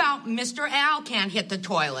 How about Mr. Al Can't Hit the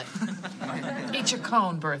Toilet? Eat your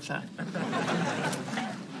cone, Bertha.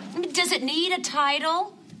 I mean, does it need a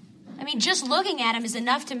title? I mean, just looking at him is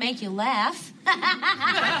enough to make you laugh.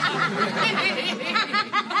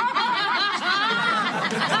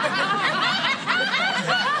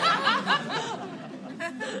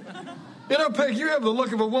 You know, Peg, you have the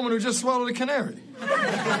look of a woman who just swallowed a canary.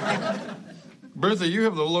 Bertha, you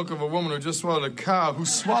have the look of a woman who just swallowed a cow who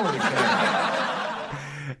swallowed a canary.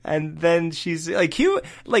 And then she's like,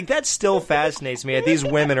 that still fascinates me that these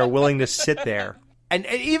women are willing to sit there. And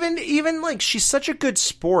even like, she's such a good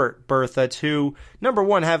sport, Bertha, to, number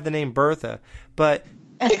one, have the name Bertha, but...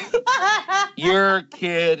 Your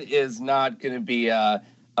kid is not going to be a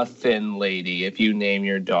thin lady if you name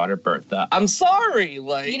your daughter Bertha. I'm sorry.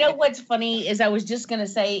 You know what's funny is I was just going to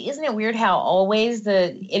say, isn't it weird how always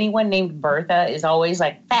anyone named Bertha is always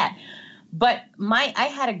like fat? But I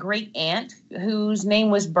had a great aunt whose name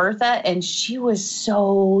was Bertha, and she was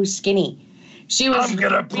so skinny. She was. I'm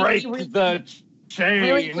gonna break the chain.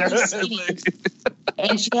 Really skinny.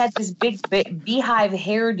 And she had this big beehive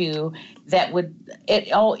hairdo that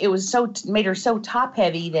made her so top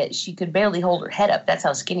heavy that she could barely hold her head up. That's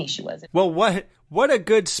how skinny she was. Well, what a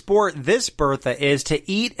good sport this Bertha is to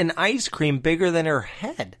eat an ice cream bigger than her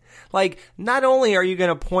head. Like, not only are you going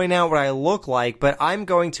to point out what I look like, but I'm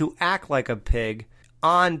going to act like a pig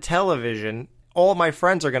on television. All my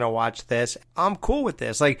friends are going to watch this. I'm cool with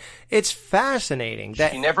this. Like, it's fascinating.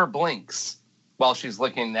 She never blinks while she's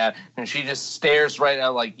looking at, and she just stares right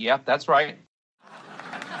out like, yep, that's right.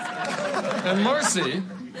 And Marcy,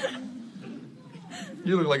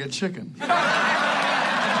 you look like a chicken.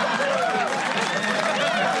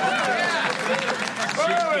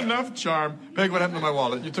 Well, enough charm. Peg, what happened to my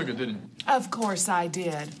wallet? You took it, didn't you? Of course I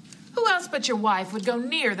did. Who else but your wife would go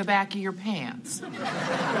near the back of your pants?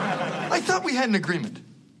 I thought we had an agreement.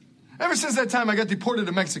 Ever since that time I got deported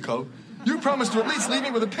to Mexico, You promised to at least leave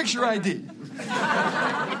me with a picture ID.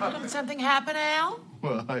 Did something happen, Al?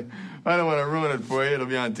 Well, I don't want to ruin it for you. It'll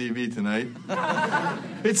be on TV tonight.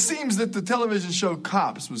 It seems that the television show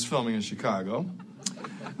Cops was filming in Chicago.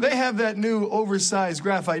 They have that new oversized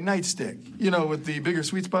graphite nightstick, you know, with the bigger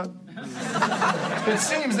sweet spot. It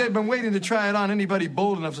seems they've been waiting to try it on anybody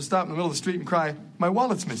bold enough to stop in the middle of the street and cry, "My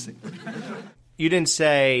wallet's missing." You didn't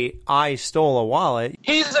say, "I stole a wallet."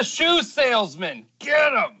 He's a shoe salesman.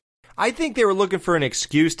 Get him. I think they were looking for an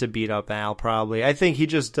excuse to beat up Al, probably. I think he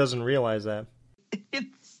just doesn't realize that.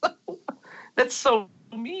 That's so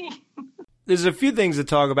mean. There's a few things to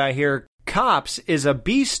talk about here. Cops is a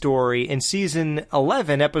B story in season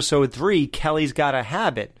 11, episode 3, Kelly's Got a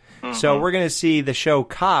Habit. Mm-hmm. So we're going to see the show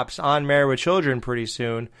Cops on Married with Children pretty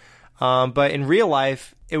soon. But in real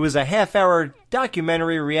life, it was a half-hour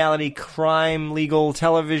documentary reality crime legal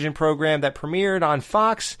television program that premiered on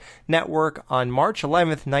Fox Network on March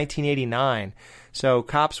 11th, 1989. So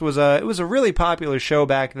Cops was it was a really popular show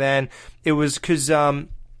back then. It was because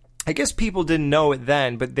I guess people didn't know it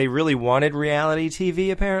then, but they really wanted reality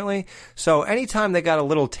TV apparently. So anytime they got a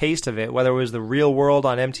little taste of it, whether it was The Real World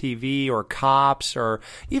on MTV or Cops or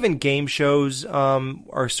even game shows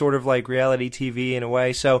are sort of like reality TV in a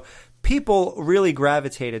way. So people really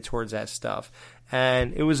gravitated towards that stuff.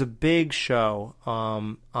 And it was a big show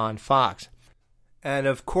on Fox. And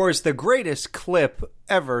of course, the greatest clip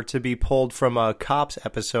ever to be pulled from a Cops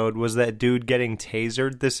episode was that dude getting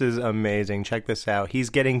tasered. This is amazing. Check this out.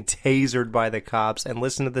 He's getting tasered by the cops, and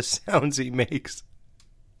listen to the sounds he makes.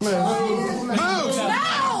 Move! Get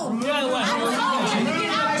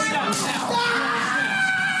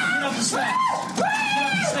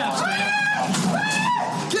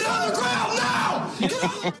on the ground now!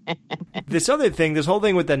 This other thing, this whole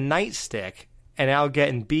thing with the nightstick and Al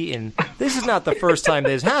getting beaten, this is not the first time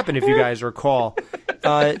this happened, if you guys recall.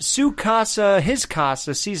 Su Casa, His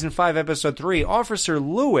Casa, Season 5, Episode 3, Officer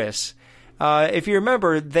Lewis, if you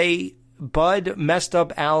remember, Bud messed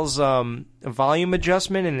up Al's volume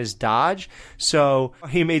adjustment in his Dodge, so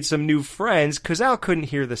he made some new friends, because Al couldn't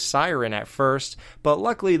hear the siren at first, but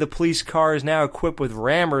luckily the police car is now equipped with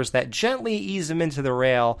rammers that gently ease him into the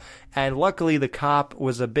rail, and luckily the cop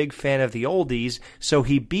was a big fan of the oldies, so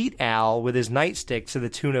he beat Al with his nightstick to the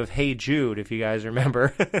tune of Hey Jude, if you guys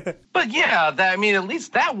remember. But yeah, at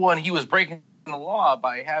least that one, he was breaking the law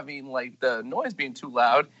by having, like, the noise being too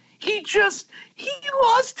loud. He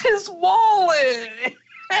lost his wallet.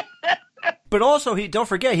 But also, don't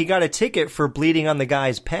forget, he got a ticket for bleeding on the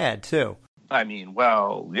guy's pad, too. I mean,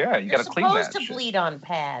 well, yeah, you got to clean that. You're supposed to bleed on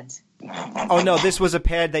pads. Oh, no, this was a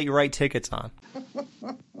pad that you write tickets on.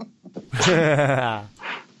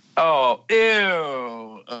 Oh,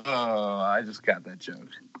 ew. Oh, I just got that joke.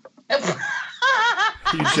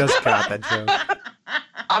 You just got that joke.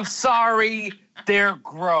 I'm sorry, they're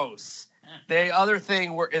gross. The other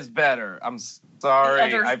thing is better. I'm sorry.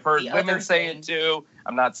 I've heard women say it too.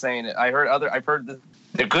 I'm not saying it. I've heard that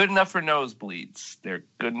they're good enough for nosebleeds. They're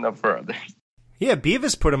good enough for others. Yeah,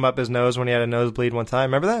 Beavis put him up his nose when he had a nosebleed one time.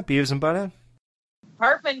 Remember that? Beavis and Butthead?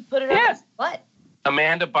 Hartman put it up his butt.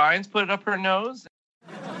 Amanda Bynes put it up her nose.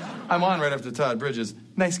 I'm on right after Todd Bridges.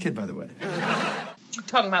 Nice kid, by the way. You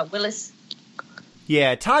talking about Willis?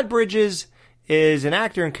 Yeah, Todd Bridges is an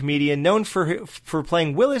actor and comedian known for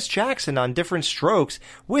playing Willis Jackson on Different Strokes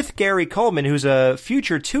with Gary Coleman, who's a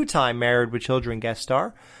future 2-time Married with Children guest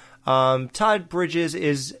star. Todd Bridges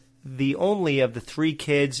is the only of the 3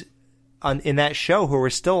 kids in that show who are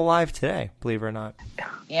still alive today, believe it or not.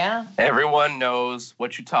 Yeah. Everyone knows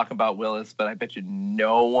what you talk about Willis, but I bet you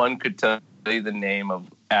no one could tell you the name of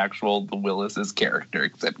the Willis's character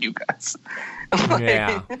except you guys.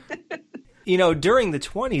 Yeah. You know, during the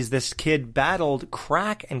 20s, this kid battled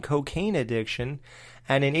crack and cocaine addiction,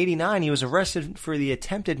 and in '89, he was arrested for the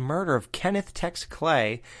attempted murder of Kenneth Tex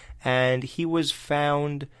Clay, and he was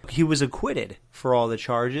acquitted for all the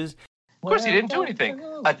charges. Of course, he didn't do anything.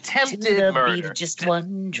 Attempted murder. Just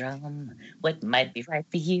one drum. What might be right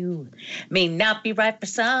for you may not be right for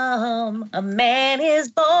some. A man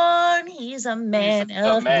is born. He's a man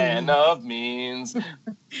of means.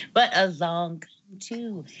 But along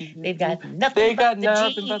too, they've got nothing but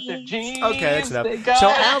their jeans. Okay, that's enough. So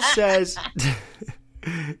Al says...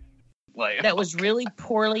 That was really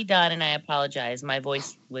poorly done, and I apologize. My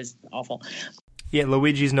voice was awful. Yeah,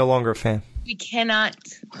 Luigi's no longer a fan. We cannot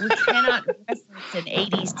reference an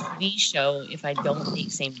 80s TV show if I don't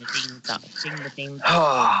sing the theme.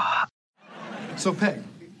 So, Peg,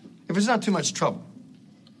 if it's not too much trouble,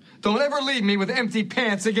 don't ever leave me with empty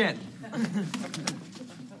pants again.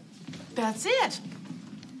 That's it.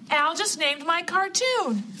 Al just named my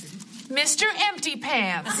cartoon. Mr. Empty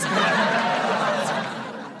Pants.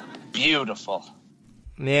 Beautiful.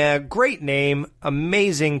 Yeah, great name.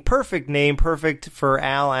 Amazing. Perfect name. Perfect for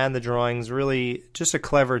Al and the drawings. Really just a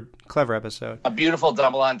clever episode. A beautiful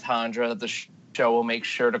double entendre that the show will make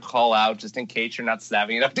sure to call out just in case you're not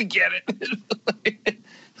savvy enough to get it.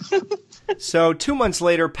 So 2 months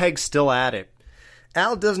later, Peg's still at it.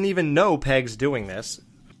 Al doesn't even know Peg's doing this.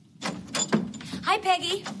 Hi,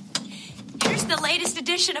 Peggy. Here's the latest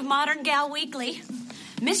edition of Modern Gal Weekly.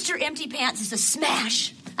 Mr. Empty Pants is a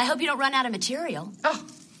smash. I hope you don't run out of material. Oh,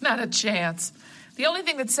 not a chance. The only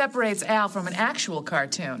thing that separates Al from an actual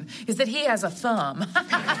cartoon is that he has a thumb.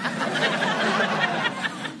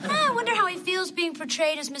 I wonder how he feels being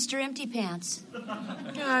portrayed as Mr. Empty Pants.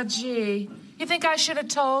 Oh, gee. You think I should have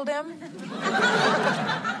told him?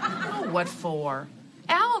 Oh, what for?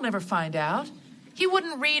 Al will never find out. He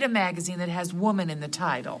wouldn't read a magazine that has woman in the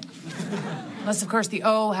title. Unless, of course, the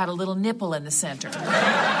O had a little nipple in the center.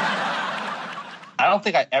 I don't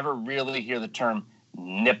think I ever really hear the term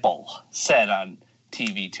nipple said on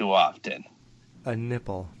TV too often. A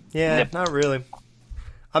nipple. Yeah, not really.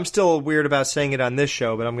 I'm still weird about saying it on this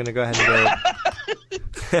show, but I'm going to go ahead and do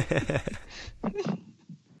it.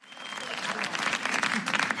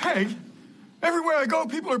 Peg, everywhere I go,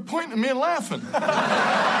 people are pointing at me and laughing.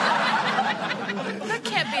 That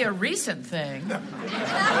can't be a recent thing. Let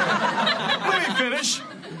me finish.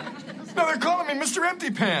 No, they're calling me Mr.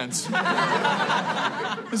 Empty Pants.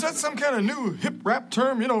 Is that some kind of new hip rap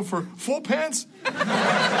term, for full pants?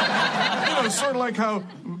 Sort of like how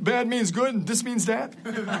bad means good and this means that?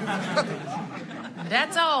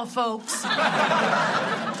 That's all, folks.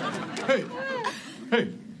 Hey,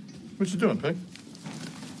 what you doing, Peg?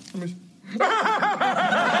 Let me...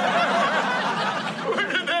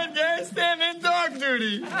 Look at that guy standing dog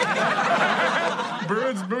duty.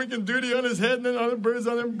 Birds blinking duty on his head, and then other birds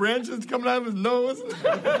on them branches coming out of his nose.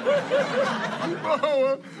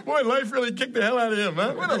 Oh, boy, life really kicked the hell out of him,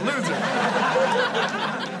 huh? What a loser.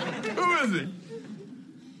 Who is he?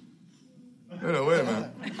 Wait a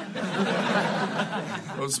minute.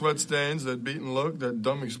 Those sweat stains, that beaten look, that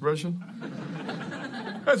dumb expression.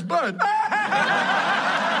 That's Bud.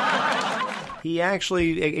 He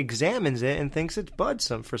actually examines it and thinks it's Bud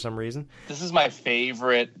for some reason. This is my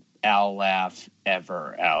favorite Al laugh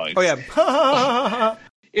ever, Alex. Oh, yeah.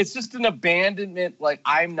 It's just an abandonment. Like,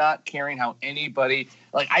 I'm not caring how anybody...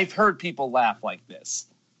 Like, I've heard people laugh like this.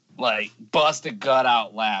 Like, bust a gut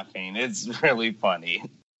out laughing. It's really funny.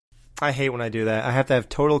 I hate when I do that. I have to have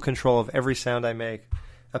total control of every sound I make.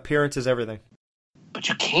 Appearance is everything. But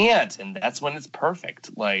you can't, and that's when it's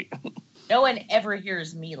perfect. Like, no one ever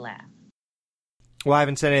hears me laugh. Well, I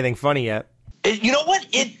haven't said anything funny yet. You know what?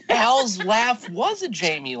 Al's laugh was a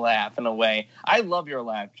Jamie laugh in a way. I love your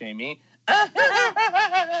laugh, Jamie. That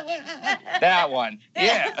one.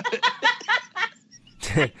 Yeah.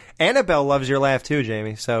 Annabelle loves your laugh too,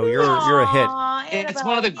 Jamie, so you're a hit. It's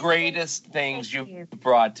one of the greatest things you've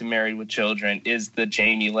brought to Married with Children is the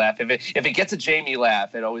Jamie laugh. If it gets a Jamie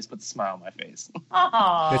laugh, it always puts a smile on my face.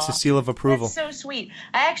 Aww, it's a seal of approval. That's so sweet.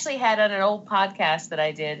 I actually had on an old podcast that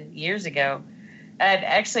I did years ago, I'd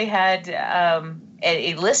actually had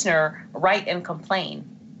a listener write and complain.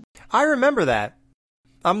 I remember that.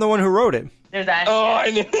 I'm the one who wrote it.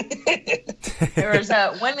 I knew. There was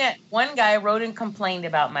one guy wrote and complained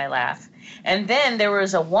about my laugh. And then there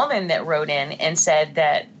was a woman that wrote in and said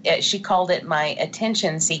that she called it my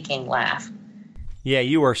attention-seeking laugh. Yeah,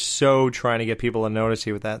 you are so trying to get people to notice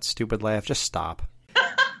you with that stupid laugh. Just stop.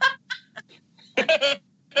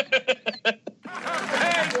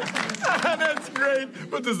 That's great.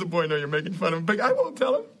 What does the boy know you're making fun of him? Peg, I won't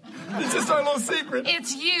tell him. It's just our little secret.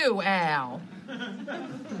 It's you, Al.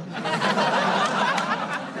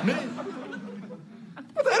 Me?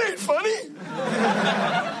 But that ain't funny.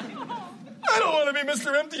 I don't want to be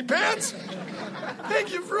Mr. Empty Pants. Peg,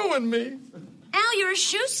 you've ruined me. Al, you're a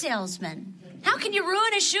shoe salesman. How can you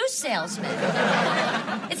ruin a shoe salesman?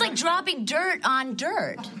 It's like dropping dirt on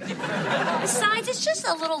dirt. Besides, it's just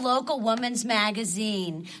a little local woman's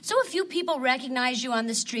magazine. So a few people recognize you on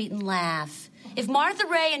the street and laugh. If Martha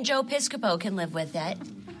Ray and Joe Piscopo can live with it,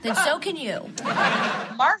 then so can you.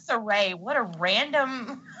 Martha Ray, what a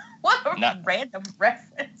random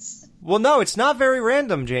reference. Well, no, it's not very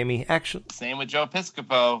random, Jamie, actually. Same with Joe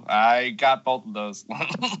Piscopo. I got both of those.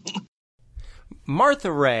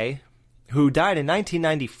 Martha Ray, who died in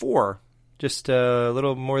 1994, just a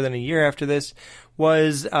little more than a year after this,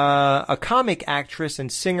 was a comic actress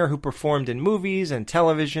and singer who performed in movies and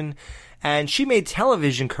television, and she made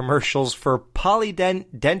television commercials for Polydent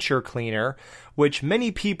Denture Cleaner, which many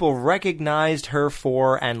people recognized her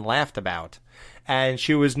for and laughed about. and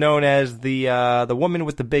she was known as the woman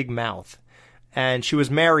with the big mouth. And she was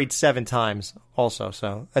married 7 times also,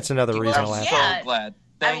 so that's another reason I'll I'm so glad.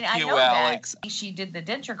 Thank I you, know Alex. that she did the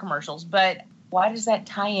denture commercials, but why does that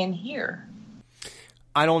tie in here?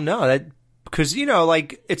 I don't know. That because,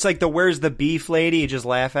 like, it's like the where's the beef lady, you just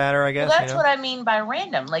laugh at her, I guess. Well, that's what I mean by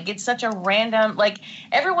random. Like, it's such a random, like,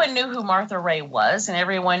 everyone knew who Martha Raye was, and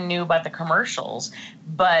everyone knew about the commercials,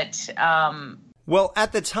 but, Well,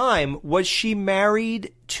 at the time, was she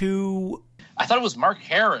married to... I thought it was Mark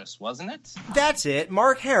Harris, wasn't it? That's it.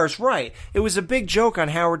 Mark Harris, right. It was a big joke on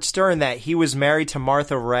Howard Stern that he was married to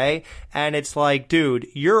Martha Raye, and it's like, dude,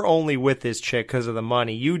 you're only with this chick because of the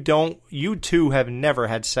money. You two have never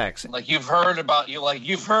had sex. Like you've heard about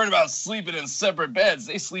sleeping in separate beds.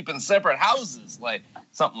 They sleep in separate houses, like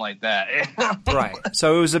something like that. Right.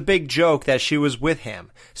 So it was a big joke that she was with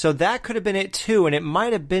him. So that could have been it too, and it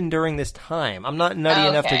might have been during this time. I'm not nutty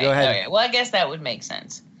enough to go ahead. Okay. Well, I guess that would make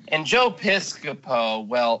sense. And Joe Piscopo,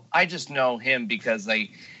 well, I just know him because a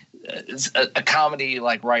comedy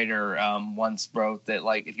writer once wrote that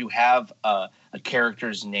if you have a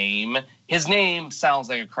character's name, his name sounds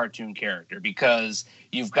like a cartoon character because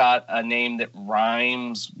you've got a name that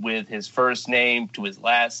rhymes with his first name to his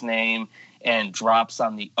last name and drops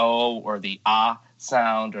on the O or the ah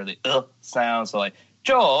sound or the sound. So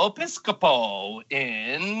Joe Piscopo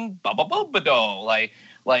in Ba-Ba-Ba-Ba-Do,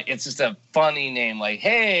 like it's just a funny name. Like,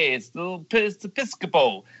 hey, it's the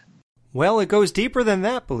Piscopo. Well, it goes deeper than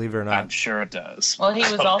that, believe it or not. I'm sure it does. Well, he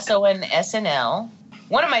was also in SNL.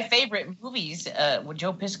 One of my favorite movies, with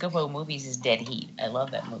Joe Piscopo movies, is Dead Heat. I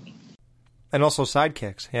love that movie. And also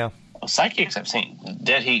Sidekicks, yeah. Well, Sidekicks I've seen.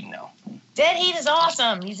 Dead Heat, no. Dead Heat is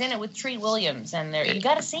awesome. He's in it with Treat Williams, and you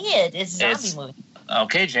got to see it. It's a zombie movie.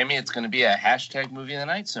 Okay, Jamie, it's going to be a hashtag movie of the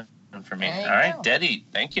night soon for me. All right, Dead Heat.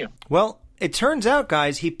 Thank you. Well, it turns out,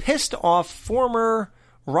 guys, he pissed off former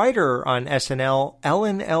writer on SNL,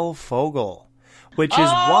 Ellen L. Fogel, which is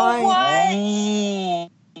why...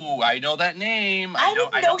 Ooh, I know that name. I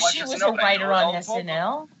didn't know she was a writer on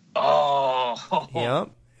SNL. Oh. Yep.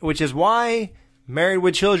 Which is why Married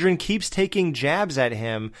with Children keeps taking jabs at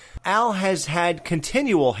him. Al has had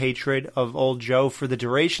continual hatred of old Joe for the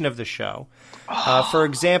duration of the show. For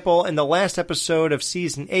example, in the last episode of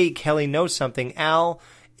Season 8, Kelly Knows Something, Al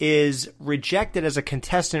is rejected as a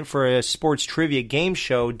contestant for a sports trivia game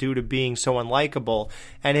show due to being so unlikable,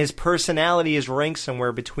 and his personality is ranked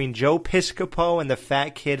somewhere between Joe Piscopo and the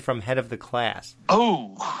fat kid from Head of the Class.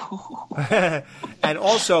 Oh! And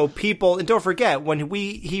also, people, and don't forget, when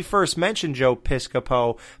he first mentioned Joe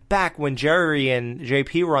Piscopo, back when Jerry and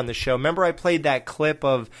JP were on the show, remember I played that clip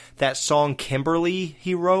of that song Kimberly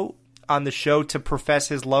he wrote on the show to profess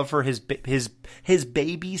his love for his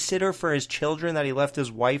babysitter for his children that he left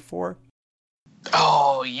his wife for?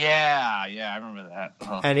 Oh, yeah, I remember that.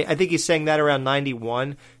 And I think he sang that around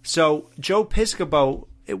 91. So Joe Piscopo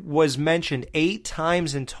was mentioned 8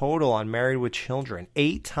 times in total on Married with Children.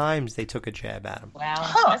 8 times they took a jab at him.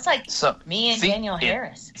 Wow, that's like me and Danielle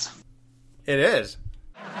Harris. It is.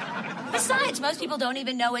 Besides, most people don't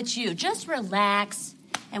even know it's you. Just relax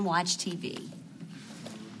and watch TV.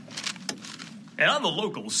 And on the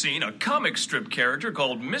local scene, a comic strip character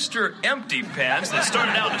called Mr. Empty Pants that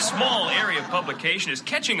started out in a small area publication is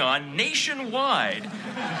catching on nationwide.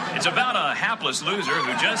 It's about a hapless loser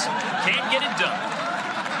who just can't get it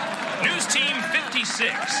done. News Team 56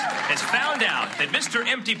 has found out that Mr.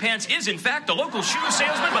 Empty Pants is, in fact, a local shoe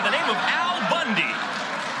salesman by the name of Al Bundy.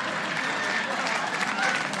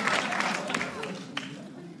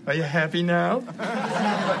 Are you happy now?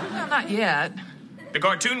 No, not yet. The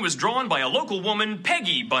cartoon was drawn by a local woman,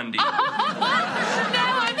 Peggy Bundy. Now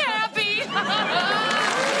I'm happy.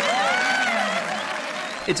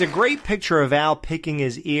 It's a great picture of Al picking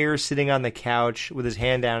his ear, sitting on the couch with his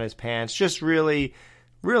hand down his pants. Just really,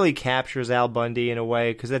 really captures Al Bundy in a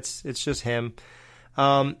way, because it's just him.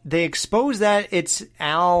 They expose that it's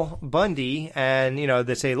Al Bundy, and,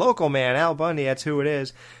 they say, local man, Al Bundy, that's who it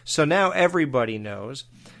is. So now everybody knows.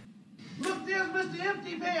 Look, there's Mr.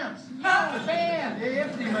 Empty Pants. No, man. Hey,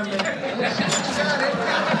 empty, my man.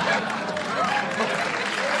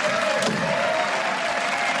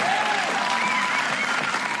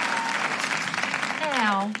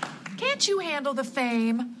 Al, can't you handle the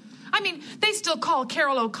fame? I mean, they still call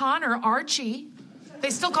Carol O'Connor Archie.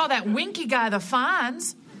 They still call that winky guy the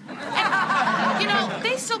Fonz. And,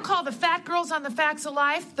 they still call the fat girls on the Facts of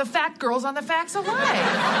Life the fat girls on the Facts of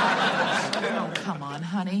Life. Oh, come on,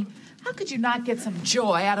 honey. How could you not get some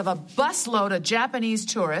joy out of a busload of Japanese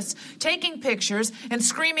tourists taking pictures and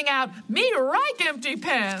screaming out, "Me like empty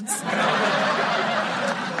pants"?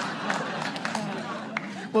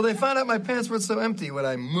 Well, they found out my pants were so empty when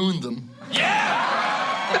I mooned them. The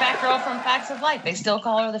fat girl from Facts of Life. They still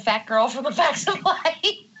call her the fat girl from the Facts of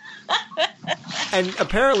Life. And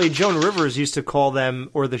apparently Joan Rivers used to call them,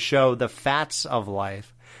 or the show, the Fats of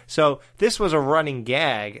Life. So this was a running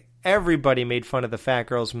gag. Everybody made fun of the fat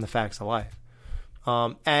girls from the Facts of Life.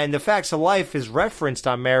 And the Facts of Life is referenced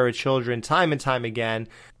on Married with Children time and time again.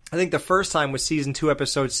 I think the first time was season 2,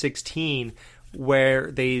 episode 16,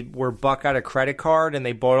 where they were buck out a credit card and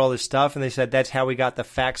they bought all this stuff, and they said that's how we got the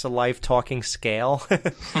Facts of Life talking scale.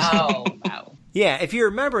 Oh, wow. Yeah, if you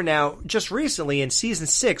remember now, just recently in season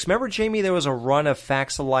 6, remember, Jamie, there was a run of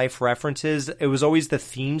Facts of Life references. It was always the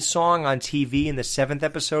theme song on TV in the 7th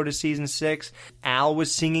episode of season 6. Al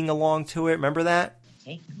was singing along to it. Remember that?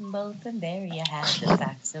 Take them both and there you have the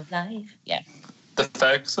Facts of Life. Yeah. The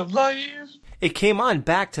Facts of Life. It came on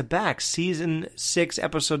back-to-back. Season 6,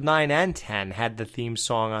 episode 9 and 10 had the theme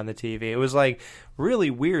song on the TV. It was, like,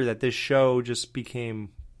 really weird that this show just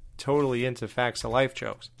became totally into Facts of Life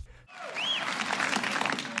jokes.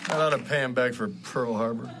 I ought to pay him back for Pearl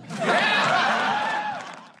Harbor.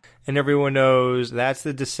 And everyone knows that's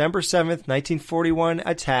the December 7th, 1941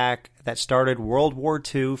 attack that started World War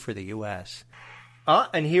II for the U.S.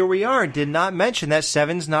 And here we are. Did not mention that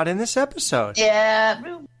Seven's not in this episode. Yeah.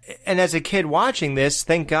 And as a kid watching this,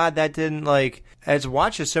 thank God that didn't, like, as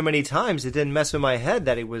watched it so many times, it didn't mess with my head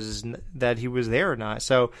that he was there or not.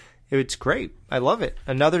 So it's great. I love it.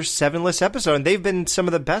 Another Seven-less episode, and they've been some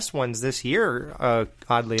of the best ones this year,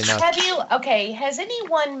 oddly enough. Has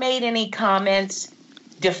anyone made any comments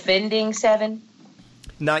defending Seven?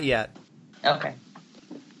 Not yet. Okay.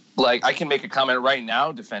 Like, I can make a comment right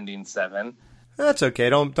now defending Seven. That's okay.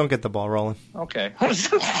 Don't get the ball rolling. Okay.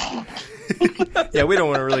 Yeah, we don't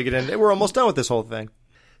want to really get into it. We're almost done with this whole thing.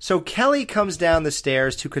 So Kelly comes down the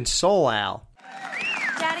stairs to console Al.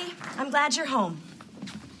 Daddy, I'm glad you're home.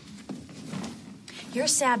 You're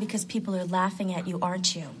sad because people are laughing at you,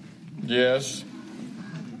 aren't you? Yes.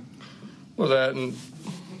 Well, that and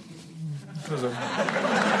because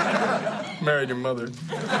I married your mother.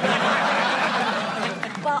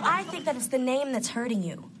 Well, I think that it's the name that's hurting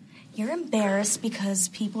you. You're embarrassed because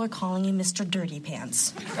people are calling you Mr. Dirty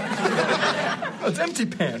Pants. It's Empty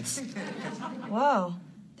Pants. Whoa,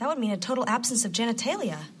 that would mean a total absence of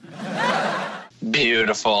genitalia.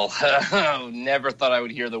 Beautiful. Never thought I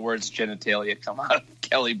would hear the words genitalia come out of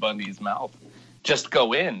Kelly Bundy's mouth. Just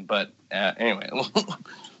go in, but anyway.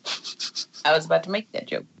 I was about to make that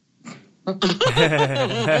joke.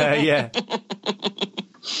 Yeah.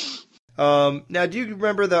 Now, do you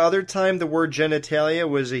remember the other time the word genitalia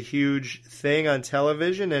was a huge thing on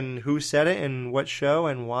television, and who said it and what show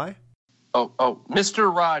and why? Oh,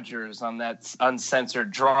 Mr. Rogers on that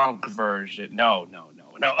uncensored drunk version. No.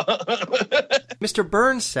 Mr.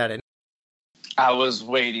 Burns said it. I was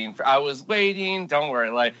waiting. Don't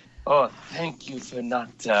worry. Like, oh, thank you for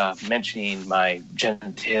not mentioning my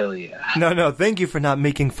genitalia. No, thank you for not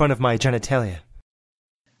making fun of my genitalia.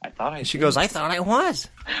 She goes, I thought I was.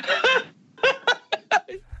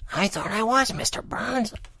 I thought I was, Mr.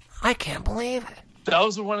 Burns. I can't believe it.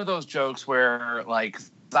 Those are one of those jokes where, like,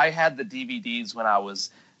 I had the DVDs when I was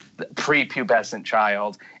the prepubescent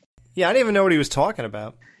child. Yeah, I didn't even know what he was talking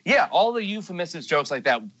about. Yeah, all the euphemistic jokes like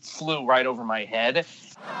that flew right over my head.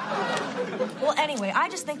 Well, anyway, I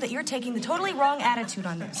just think that you're taking the totally wrong attitude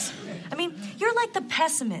on this. I mean, you're like the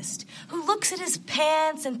pessimist who looks at his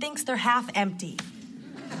pants and thinks they're half empty.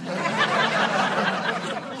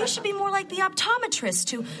 You should be more like the optometrist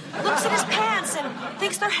who looks at his pants and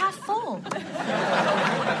thinks they're half full.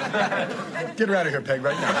 Get her out of here, Peg,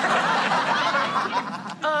 right now.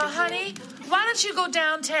 Honey, why don't you go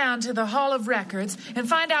downtown to the Hall of Records and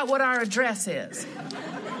find out what our address is?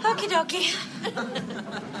 Okie dokie.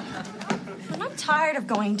 And I'm tired of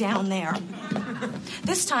going down there.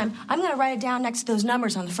 This time, I'm going to write it down next to those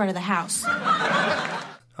numbers on the front of the house.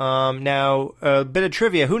 Now, a bit of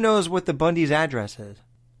trivia. Who knows what the Bundy's address is?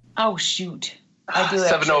 Oh, shoot. I do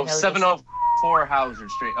 704 Hauser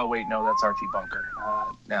Street. Oh, wait, no, that's Archie Bunker.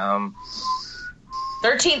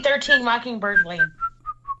 1313 Mockingbird Lane.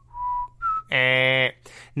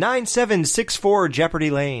 9764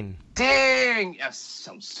 Jeopardy Lane. Dang! Yes,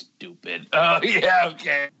 so stupid. Oh, yeah,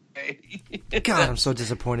 okay. God, I'm so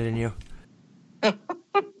disappointed in you.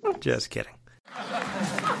 Just kidding.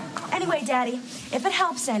 Anyway, Daddy, if it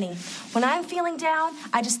helps any, when I'm feeling down,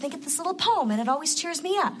 I just think of this little poem and it always cheers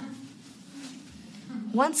me up.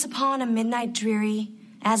 Once upon a midnight dreary,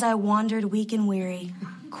 as I wandered weak and weary,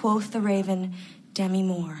 quoth the raven, Demi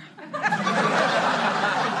Moore.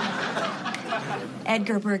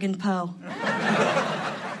 Edgar Bergen Poe.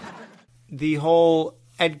 The whole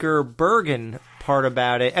Edgar Bergen part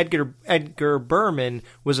about it. Edgar Berman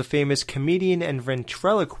was a famous comedian and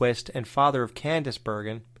ventriloquist and father of Candice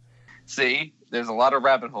Bergen. See, there's a lot of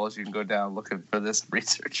rabbit holes you can go down looking for this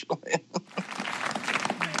research.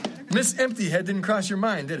 Miss Emptyhead didn't cross your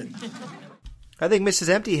mind, did it? I think Mrs.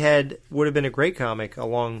 Emptyhead would have been a great comic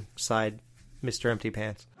alongside Mr. Empty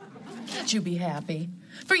Pants. Can't you be happy?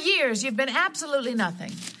 For years, you've been absolutely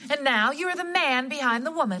nothing. And now you're the man behind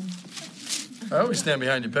the woman. I always stand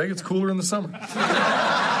behind you, Peg. It's cooler in the summer.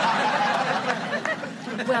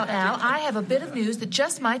 Well, Al, I have a bit of news that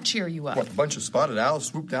just might cheer you up. What, a bunch of spotted owls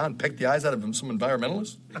swooped down and pecked the eyes out of some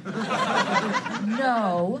environmentalists?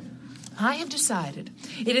 No. I have decided.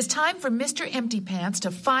 It is time for Mr. Empty Pants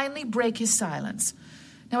to finally break his silence.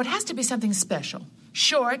 Now, it has to be something special.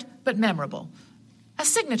 Short, but memorable. A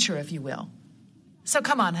signature, if you will. So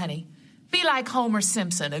come on, honey. Be like Homer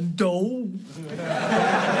Simpson and do.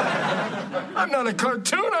 I'm not a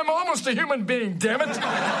cartoon. I'm almost a human being, damn it.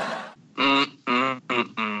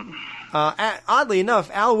 Oddly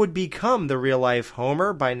enough, Al would become the real-life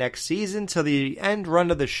Homer by next season. To the end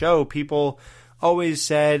run of the show, people always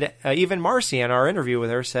said, even Marcy in our interview with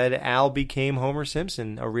her said, Al became Homer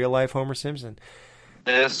Simpson, a real-life Homer Simpson.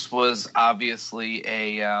 This was obviously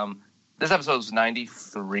this episode was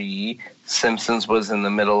 93. Simpsons was in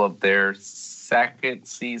the middle of their second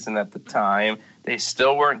season at the time. They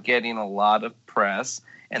still weren't getting a lot of press,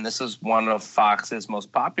 and this is one of Fox's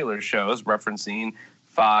most popular shows, referencing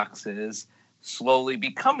Fox's slowly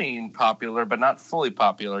becoming popular, but not fully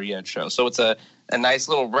popular yet show. So it's a nice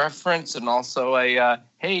little reference, and also a,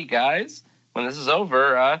 hey guys, when this is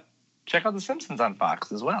over, check out The Simpsons on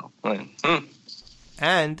Fox as well.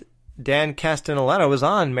 And Dan Castellaneta was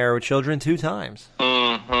on Married with Children 2 times.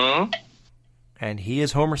 Mm-hmm. And he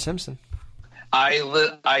is Homer Simpson.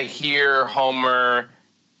 I hear Homer,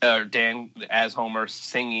 Dan as Homer,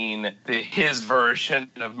 singing his version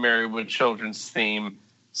of Married with Children's theme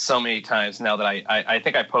so many times now that I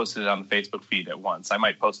think I posted it on the Facebook feed at once. I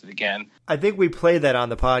might post it again. I think we played that on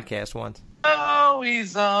the podcast once. Oh,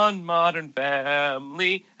 he's on Modern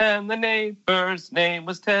Family, and the neighbor's name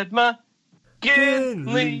was Ted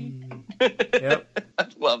McGinley. Yep. I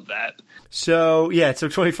love that. So, yeah, it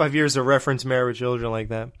took 25 years to reference Married with Children like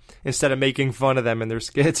that, instead of making fun of them in their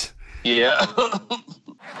skits. Yeah.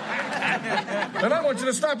 And I want you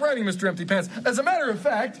to stop writing, Mr. Empty Pants. As a matter of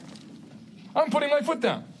fact, I'm putting my foot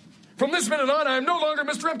down. From this minute on, I am no longer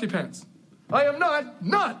Mr. Empty Pants. I am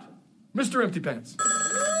not Mr. Empty Pants.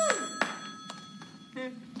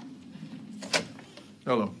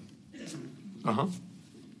 Hello. Uh-huh.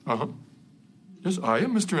 Uh-huh. Yes, I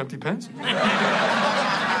am Mr. Empty Pants.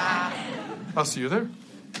 I'll see you there.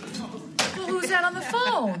 Well, who's that on the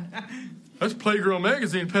phone? That's Playgirl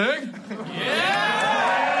Magazine, Peg.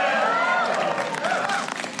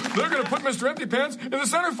 They're going to put Mr. Empty Pants in the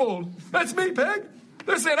centerfold. That's me, Peg.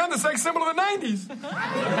 They're saying I'm the sex symbol of the 90s. Did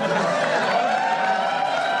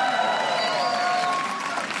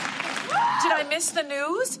I miss the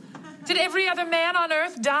news? Did every other man on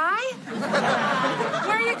Earth die?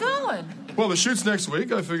 Where are you going? Well, the shoot's next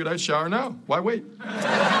week. I figured I'd shower now. Why wait?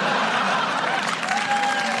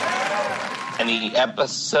 And the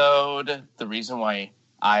episode, the reason why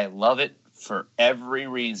I love it for every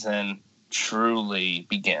reason, truly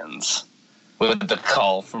begins with the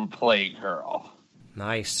call from Playgirl.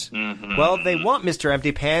 Nice. Mm-hmm. Well, they want Mr.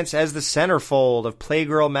 Empty Pants as the centerfold of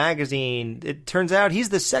Playgirl magazine. It turns out he's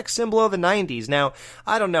the sex symbol of the 90s. Now,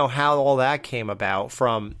 I don't know how all that came about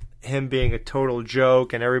from him being a total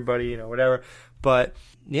joke and everybody, whatever. But,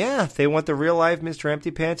 yeah, they want the real-life Mr.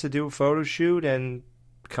 Empty Pants to do a photo shoot and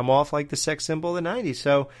come off like the sex symbol of the 90s.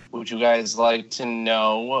 So, would you guys like to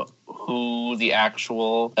know who the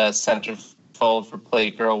actual centerfold for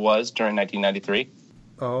Playgirl was during 1993?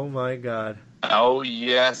 Oh, my God. Oh,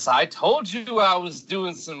 yes. I told you I was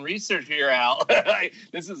doing some research here, Al.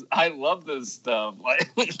 I love this stuff.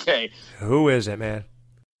 Okay. Who is it, man?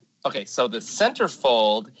 Okay, so the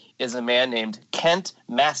centerfold is a man named Kent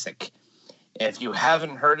Masick. If you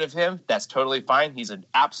haven't heard of him, that's totally fine. He's an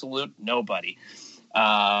absolute nobody.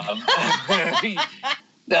 I'm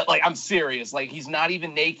serious. He's not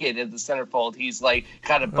even naked at the centerfold. He's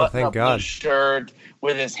got a button-up blue shirt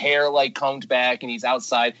with his hair combed back, and he's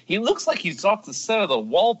outside. He looks like he's off the set of the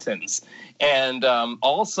Waltons. And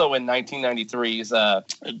also in 1993's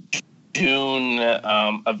Dune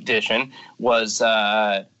edition was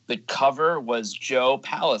the cover was Joe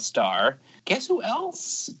Palestar. Guess who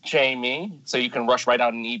else, Jamie? So you can rush right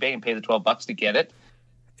out on eBay and pay the $12 to get it.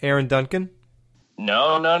 Aaron Duncan?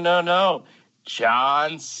 No.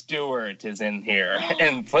 Jon Stewart is in here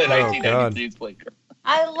and played 1993's Playgirl.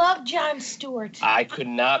 I love Jon Stewart. I could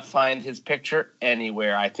not find his picture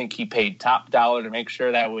anywhere. I think he paid top dollar to make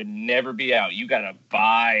sure that would never be out. You gotta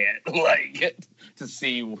buy it, to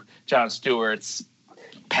see Jon Stewart's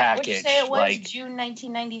package. Would you say it was June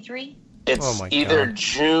 1993? It's either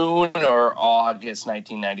June or August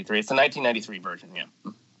 1993. It's the 1993 version, yeah.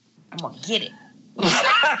 I'm gonna get it.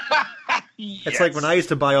 It's like when I used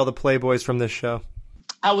to buy all the Playboys from this show.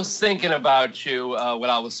 I was thinking about you when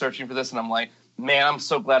I was searching for this, and I'm like, man, I'm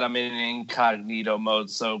so glad I'm in incognito mode,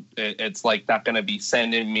 so it's like not going to be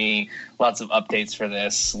sending me lots of updates for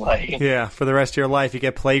this. Like, yeah, for the rest of your life, you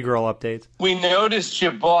get Playgirl updates. We noticed you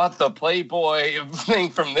bought the Playboy thing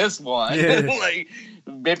from this one. Yeah. Like,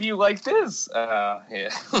 maybe you like this. Yeah.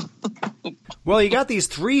 Well, you got these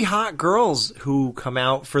 3 hot girls who come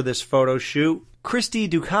out for this photo shoot. Christy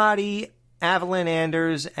Ducati, Evelyn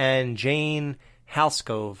Anders, and Jane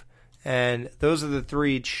Halskov. And those are the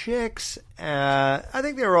 3 chicks. I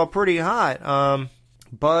think they were all pretty hot.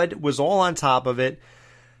 Bud was all on top of it.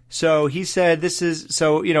 So he said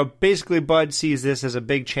basically Bud sees this as a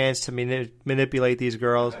big chance to manipulate these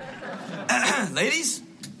girls. Ladies,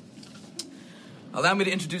 allow me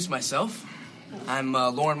to introduce myself. I'm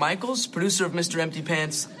Lorne Michaels, producer of Mr. Empty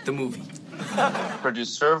Pants, the movie.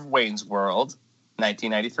 Producer of Wayne's World,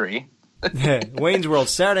 1993. Wayne's World,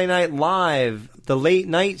 Saturday Night Live, the Late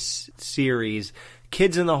Night series,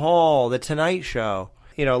 Kids in the Hall, The Tonight Show.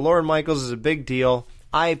 Lorne Michaels is a big deal.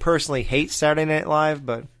 I personally hate Saturday Night Live,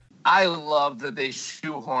 but I love that they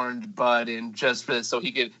shoehorned Bud in just for this so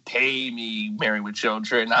he could pay me Married with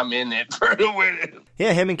Children. I'm in it for the win.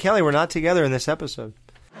 Yeah, him and Kelly were not together in this episode.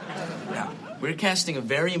 Now, we're casting a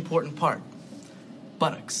very important part.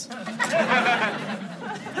 Buttocks.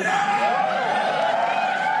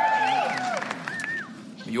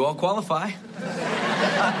 You all qualify.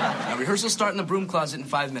 Now, rehearsal start in the broom closet in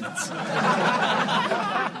 5 minutes.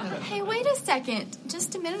 Hey, wait a second.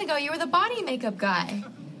 Just a minute ago, you were the body makeup guy.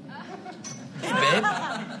 Hey, babe.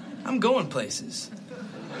 I'm going places.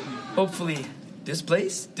 Hopefully, this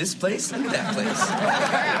place, and that place.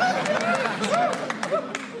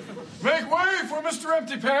 Make way for Mr.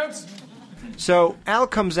 Empty Pants. So Al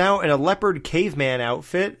comes out in a leopard caveman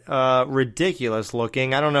outfit, ridiculous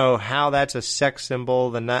looking. I don't know how that's a sex symbol.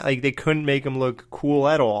 They couldn't make him look cool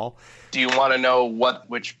at all. Do you want to know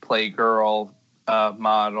which Playgirl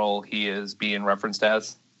model he is being referenced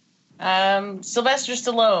as? Sylvester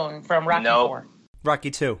Stallone from Rocky IV. Rocky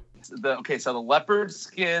II. So the leopard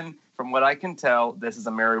skin, from what I can tell, this is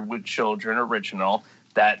a Married with Children original.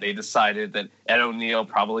 That they decided that Ed O'Neill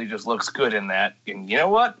probably just looks good in that. And you know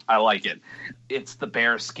what? I like it. It's the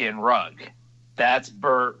bearskin rug. That's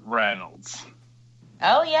Burt Reynolds.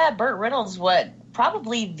 Oh, yeah, Burt Reynolds,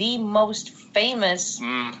 probably the most famous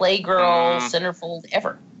Playgirl centerfold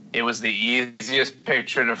ever. It was the easiest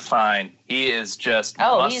picture to find. He is just he's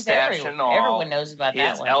mustache and all. Everyone knows about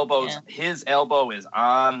that one. His elbow is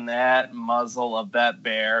on that muzzle of that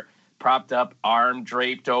bear, propped up, arm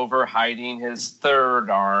draped over, hiding his third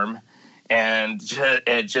arm, and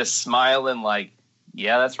just smiling like,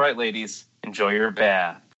 yeah, that's right, ladies. Enjoy your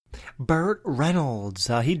bath. Burt Reynolds.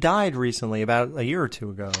 He died recently, about a year or 2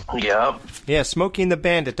 ago. Yep. Yeah, Smokey and the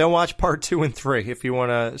Bandit. Don't watch part 2 and 3 if you want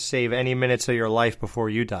to save any minutes of your life before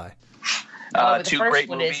you die. The 2 first great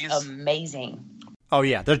one movies. is amazing. Oh,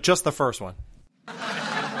 yeah, they're just the first one.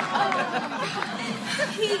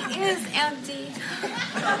 He is empty.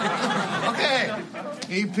 Okay,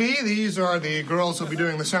 EP, these are the girls who'll be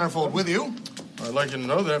doing the centerfold with you. I'd like you to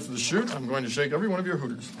know that after the shoot, I'm going to shake every one of your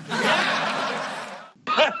hooters.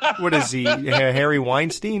 What is he, Harry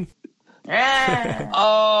Weinstein? Or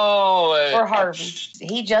Harvey.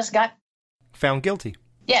 He just got found guilty.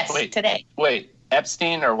 Yes, today. Wait,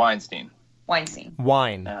 Epstein or Weinstein? Weinstein.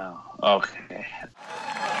 Wine. Oh, okay.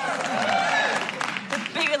 The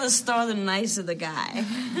bigger the store, the nicer the guy.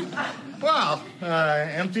 Well,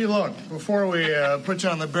 Empty, look, before we put you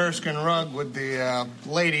on the bearskin rug with the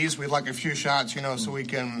ladies, we'd like a few shots, so we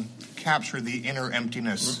can capture the inner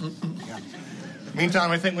emptiness. Yeah.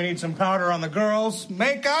 Meantime, I think we need some powder on the girls.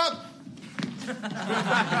 Makeup!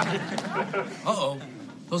 Uh-oh.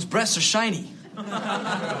 Those breasts are shiny.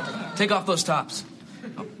 Take off those tops.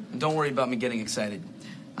 Oh, and don't worry about me getting excited.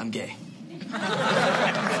 I'm gay. All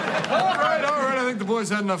right. I think the boys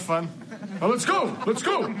had enough fun. Well, let's go. I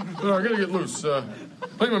gotta get loose.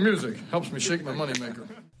 Play my music. Helps me shake my moneymaker.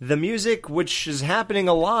 The music, which is happening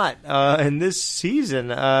a lot in this season,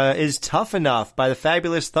 is Tough Enough by the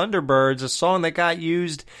Fabulous Thunderbirds, a song that got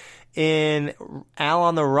used in Al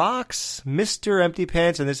on the Rocks, Mr. Empty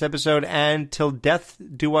Pants in this episode, and Till Death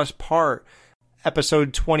Do Us Part,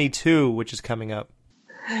 episode 22, which is coming up.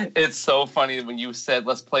 It's so funny when you said,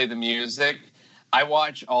 let's play the music. I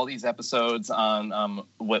watch all these episodes on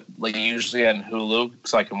usually on Hulu,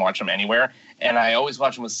 so I can watch them anywhere. And I always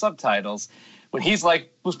watch them with subtitles. When he's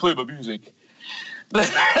like, let's play the music,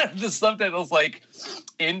 the subtitles like,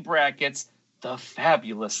 in brackets, the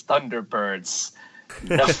fabulous Thunderbirds.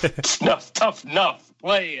 Enough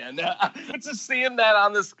playing. Just seeing that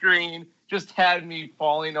on the screen just had me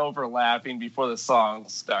falling over laughing before the song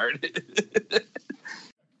started.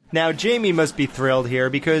 Now, Jamie must be thrilled here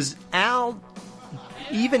because Al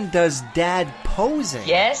even does dad posing.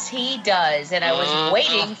 Yes, he does. And I was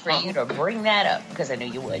waiting for you to bring that up because I knew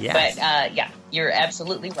you would. Yes. But, yeah, you're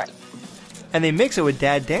absolutely right. And they mix it with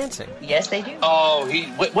dad dancing. Yes, they do. Oh, he's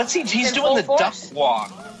doing the duck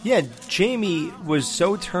walk. Yeah, Jamie was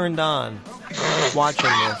so turned on watching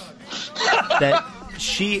this that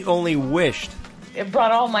she only wished. It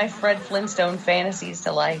brought all my Fred Flintstone fantasies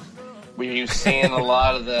to life. Were you seeing a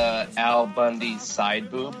lot of the Al Bundy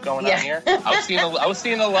side boob going on here? I was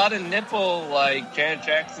seeing a lot of nipple, like Janet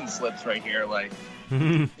Jackson slips right here, like.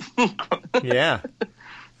 Yeah.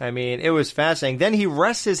 I mean, it was fascinating. Then he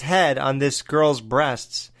rests his head on this girl's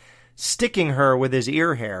breasts, sticking her with his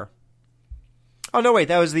ear hair. Oh, no, wait,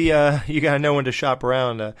 that was the, you gotta know when to shop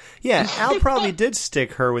around. Yeah, Al probably did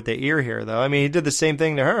stick her with the ear hair, though. I mean, he did the same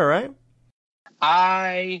thing to her, right?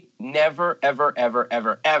 I never, ever, ever,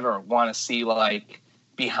 ever, ever want to see, like,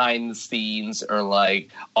 behind the scenes or, like,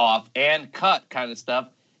 off and cut kind of stuff,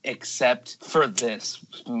 except for this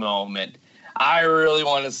moment. I really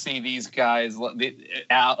want to see these guys,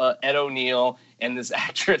 Ed O'Neill and this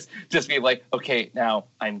actress, just be like, okay, now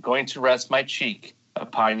I'm going to rest my cheek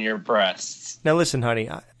upon your breasts. Now listen, honey,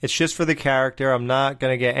 it's just for the character. I'm not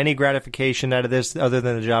going to get any gratification out of this other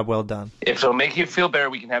than a job well done. If it'll make you feel better,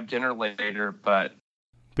 we can have dinner later, but...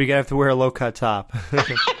 But you're going to have to wear a low-cut top. Hold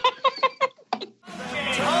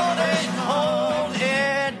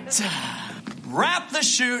it. Wrap the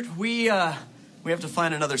shoot. We have to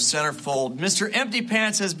find another centerfold. Mr. Empty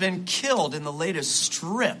Pants has been killed in the latest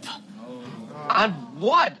strip. On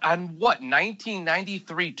what?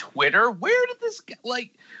 1993 Twitter? Where did this get,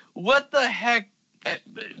 like, what the heck?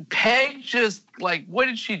 Peg just, like, what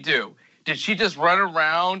did she do? Did she just run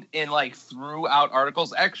around and, like, threw out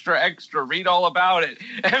articles? Extra, read all about it.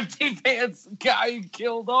 Empty Pants guy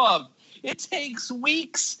killed off. It takes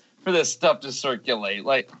weeks for this stuff to circulate.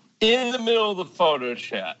 Like, in the middle of the photo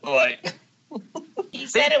shoot. Like... He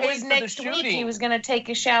said it was next week. He was going to take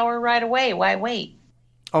a shower right away. Why wait?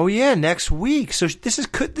 Oh yeah, next week. So this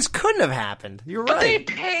couldn't have happened. You're right. But they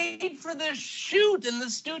paid for the shoot and the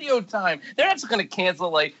studio time. They're not just going to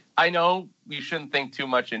cancel. Like, I know we shouldn't think too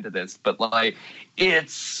much into this, but like,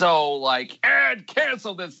 it's so like,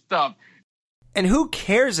 cancel this stuff. And who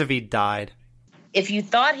cares if he died? If you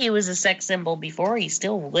thought he was a sex symbol before, he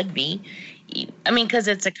still would be. I mean, because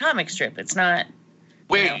it's a comic strip. It's not.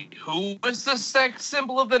 Wait, who was the sex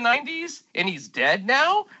symbol of the 90s? And he's dead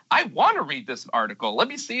now? I want to read this article. Let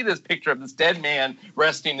me see this picture of this dead man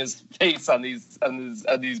resting his face on these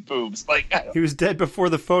boobs. Like, he was dead before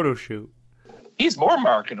the photo shoot. He's more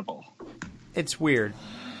marketable. It's weird.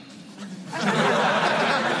 Okay,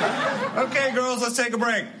 girls, let's take a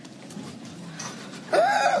break.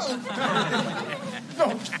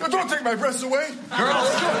 No, don't take my breasts away.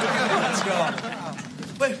 Girls, let's go.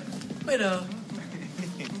 Wait,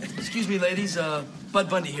 excuse me, ladies. Bud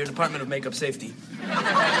Bundy here, Department of Makeup Safety.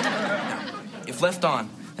 If left on,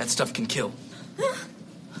 that stuff can kill.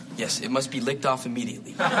 Yes, it must be licked off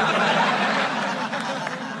immediately.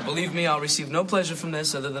 Believe me, I'll receive no pleasure from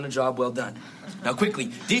this other than a job well done. Now,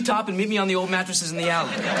 quickly, D-top and meet me on the old mattresses in the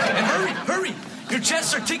alley. And hurry! Your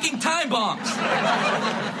chests are ticking time bombs.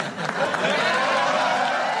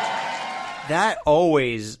 That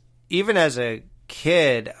always, even as a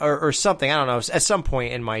kid or something, I don't know, at some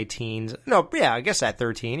point in my teens, no, yeah, I guess at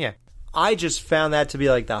 13, yeah, I just found that to be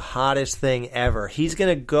like the hottest thing ever. He's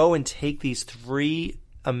gonna go and take these three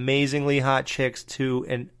amazingly hot chicks to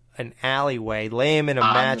an alleyway, lay them in a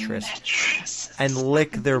mattress and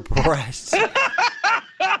lick their breasts.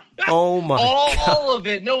 Oh my God. All of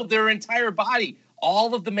it. No, their entire body.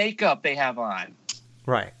 All of the makeup they have on.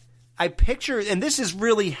 Right. I picture, and this is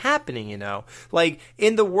really happening, you know. Like,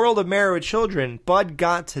 in the world of Married with Children, Bud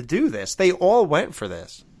got to do this. They all went for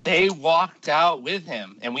this. They walked out with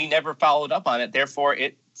him, and we never followed up on it. Therefore,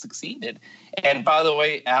 it succeeded. And by the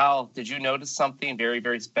way, Al, did you notice something very,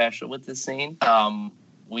 very special with this scene?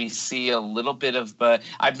 We see a little bit of Bud.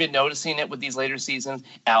 I've been noticing it with these later seasons.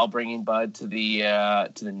 Al bringing Bud to the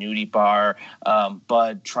nudie bar.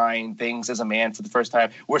 Bud trying things as a man for the first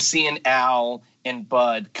time. We're seeing Al and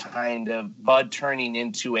Bud Bud turning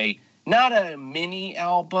into a not a mini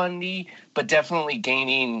Al Bundy, but definitely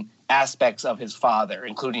gaining aspects of his father,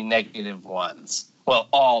 including negative ones. Well,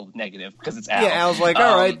 all negative, because it's Al. Yeah, Al's like,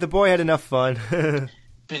 all right, the boy had enough fun.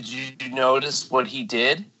 Did you notice what he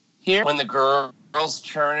did here? When the girls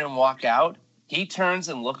turn and walk out, he turns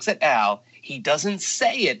and looks at Al. He doesn't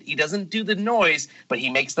say it. He doesn't do the noise, but he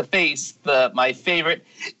makes the face, my favorite,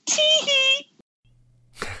 tee-hee.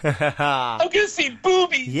 I'm going to see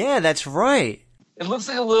boobies. Yeah, that's right. It looks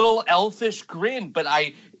like a little elfish grin, but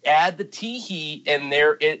I add the tee-hee, and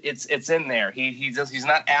there it's in there. He's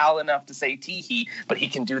not Al enough to say tee-hee, but he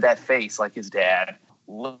can do that face like his dad.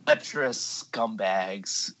 Lecherous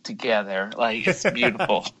scumbags together. Like, it's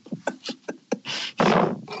beautiful.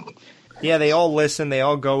 Yeah, they all listen. They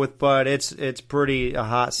all go with Bud. It's pretty a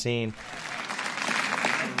hot scene.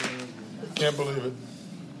 Can't believe it.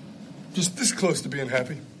 Just this close to being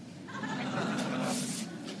happy.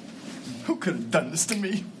 Who could have done this to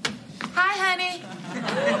me? Hi, honey.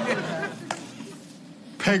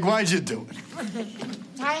 Peg, why'd you do it?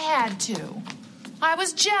 I had to. I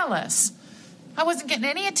was jealous. I wasn't getting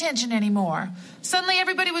any attention anymore. Suddenly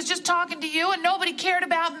everybody was just talking to you and nobody cared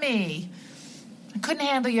about me. I couldn't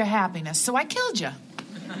handle your happiness, so I killed you.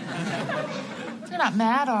 You're not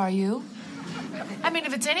mad, are you? I mean,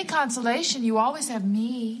 if it's any consolation, you always have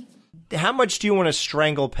me. How much do you want to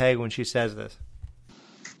strangle Peg when she says this?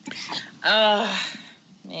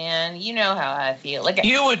 Man, you know how I feel. Like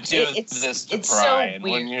you would do this to it's Brian so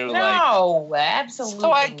weird. when you're no, absolutely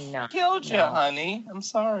so I not. killed you, honey. I'm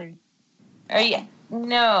sorry. Are you?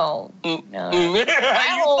 No. You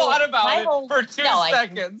thought about it for 2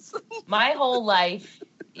 seconds. My whole life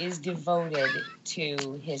is devoted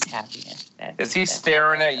to his happiness. Is he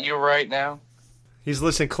staring at you right now? He's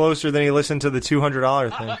listening closer than he listened to the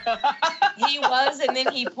 $200 thing. He was, and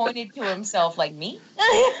then he pointed to himself like me.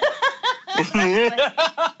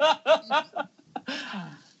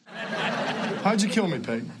 How'd you kill me,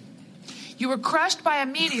 Peg? You were crushed by a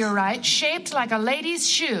meteorite shaped like a lady's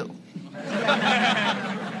shoe.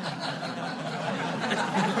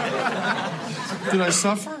 Did I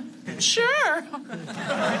suffer? Sure.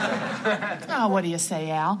 Oh, what do you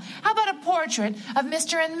say, Al? How about a portrait of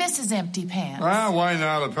Mr. and Mrs. Empty Pants? Why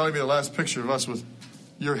not? It'll probably be the last picture of us with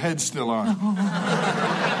your head still on.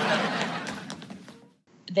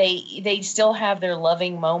 They still have their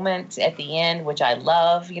loving moment at the end, which I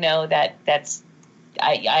love. You know, that's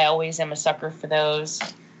I always am a sucker for those,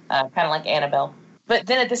 kind of like Annabelle. But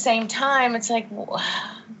then at the same time, it's like,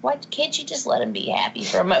 what? Can't you just let him be happy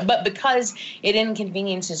for a moment? But because it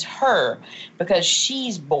inconveniences her, because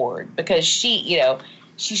she's bored, because she's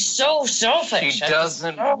so selfish. She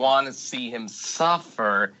doesn't want to see him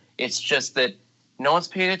suffer. It's just that no one's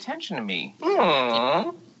paying attention to me.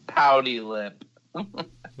 Pouty lip.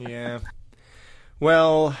 Yeah.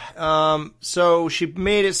 Well, so she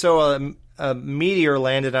made it so a meteor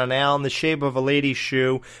landed on Al in the shape of a lady's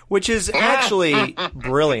shoe, which is actually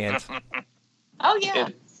brilliant. Oh, yeah.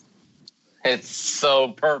 It's so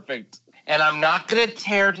perfect. And I'm not going to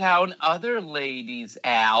tear down other ladies,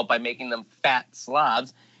 Al, by making them fat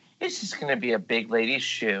slobs. It's just going to be a big lady's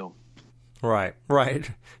shoe. Right.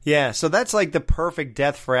 Yeah, so that's like the perfect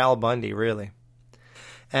death for Al Bundy, really.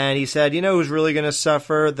 And he said, you know who's really going to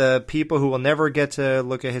suffer? The people who will never get to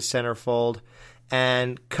look at his centerfold.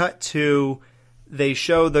 And cut to, they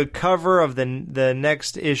show the cover of the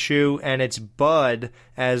next issue, and it's Bud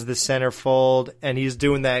as the centerfold, and he's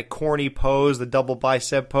doing that corny pose, the double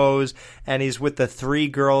bicep pose, and he's with the 3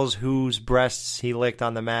 girls whose breasts he licked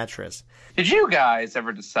on the mattress. Did you guys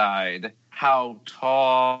ever decide how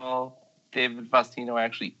tall David Faustino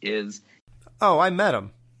actually is? Oh, I met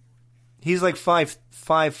him. He's like 5'4",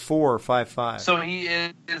 5'5". So he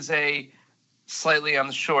is a slightly on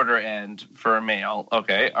the shorter end for a male.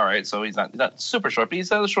 Okay, all right. So he's not super short, but he's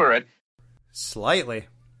on the shorter end. Slightly.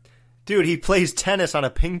 Dude, he plays tennis on a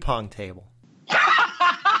ping pong table.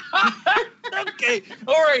 Okay,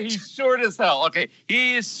 all right. He's short as hell. Okay,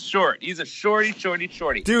 he's short. He's a shorty.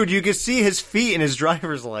 Dude, you can see his feet in his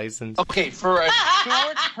driver's license. Okay, for a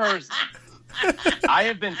short person. I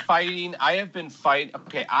have been fighting.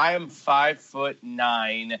 Okay, I am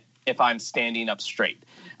 5'9" if I'm standing up straight.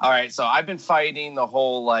 All right, so I've been fighting the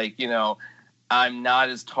whole, I'm not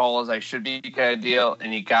as tall as I should be kind of deal.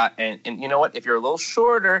 And you know what? If you're a little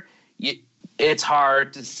shorter, it's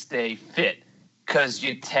hard to stay fit because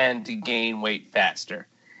you tend to gain weight faster.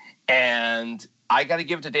 And I got to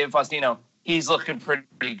give it to David Faustino. He's looking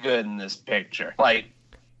pretty good in this picture.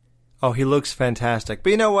 Oh, he looks fantastic. But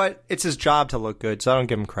you know what? It's his job to look good, so I don't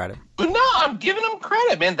give him credit. No, I'm giving him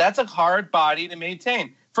credit, man. That's a hard body to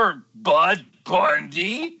maintain. For Bud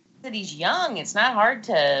Bundy, that he's young. It's not hard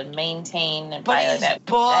to maintain. But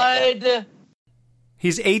Bud.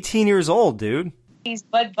 He's 18 years old, dude. He's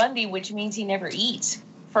Bud Bundy, which means he never eats,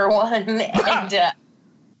 for one. And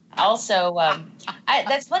also,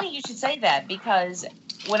 that's funny you should say that, because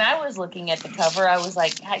when I was looking at the cover, I was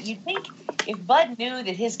like, you'd think if Bud knew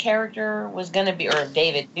that his character was going to be, or if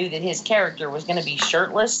David knew that his character was going to be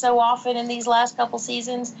shirtless so often in these last couple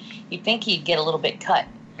seasons, you'd think he'd get a little bit cut.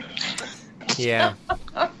 Yeah,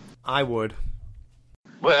 I would.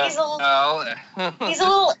 Well, he's a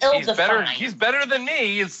little ill-defined. He's better than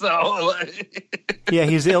me, so. Yeah,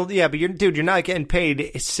 he's ill. Yeah, but you're not getting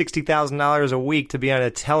paid $60,000 a week to be on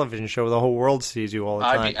a television show where the whole world sees you all the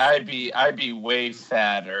time. I'd be way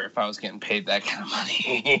fatter if I was getting paid that kind of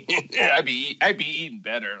money. I'd be eating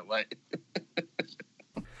better. Like.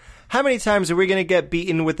 How many times are we going to get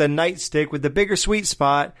beaten with a nightstick with the bigger sweet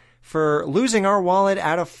spot for losing our wallet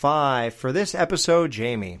out of 5 for this episode,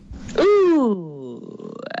 Jamie?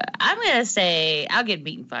 Ooh, I'm going to say I'll get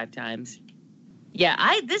beaten 5 times.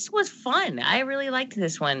 Yeah, this was fun. I really liked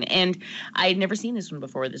this one. And I had never seen this one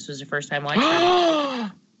before. This was the first time watching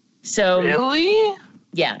it. So, really?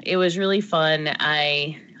 Yeah, it was really fun.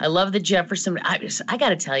 I love the Jefferson. I got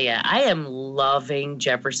to tell you, I am loving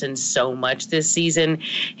Jefferson so much this season.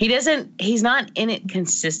 He's not in it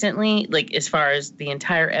consistently, like as far as the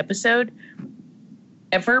entire episode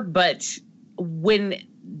ever, but when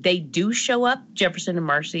they do show up, Jefferson and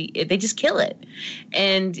Marcy, they just kill it.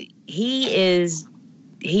 And he is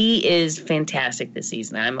fantastic this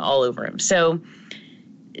season. I'm all over him. So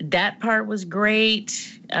that part was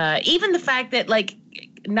great. Even the fact that, like,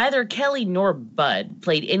 neither Kelly nor Bud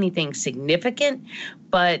played anything significant,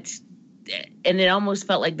 and it almost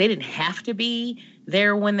felt like they didn't have to be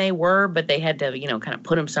there when they were, but they had to, kind of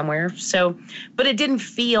put them somewhere. So, but it didn't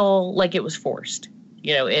feel like it was forced.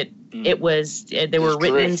 It was, they were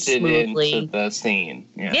written smoothly. Into the scene.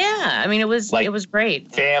 Yeah. I mean, it was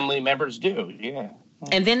great. Family members do. Yeah.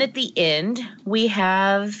 And then at the end, we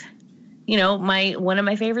have, one of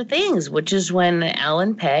my favorite things, which is when Al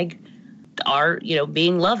and Peg are,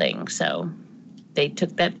 being loving. So they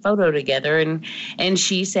took that photo together, and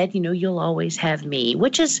she said, you'll always have me,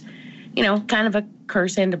 which is, kind of a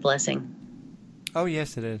curse and a blessing. Oh,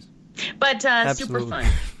 yes, it is. But super fun.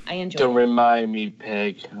 I enjoyed it. Don't remind me,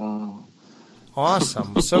 Peg. Oh.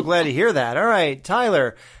 Awesome. So glad to hear that. All right,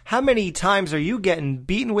 Tyler, how many times are you getting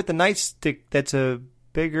beaten with the nightstick that's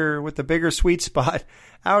with the bigger sweet spot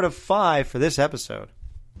out of 5 for this episode?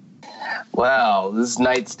 Wow, this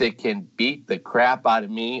nightstick can beat the crap out of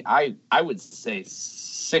me. I would say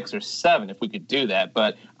 6 or 7 if we could do that,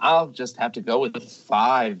 but I'll just have to go with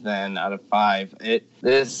 5 then out of 5.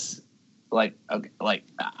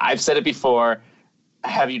 I've said it before,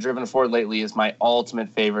 Have You Driven a Ford Lately is my ultimate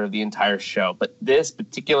favorite of the entire show. But this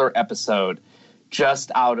particular episode,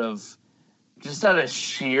 just out of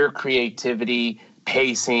sheer creativity,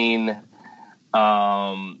 pacing,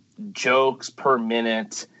 jokes per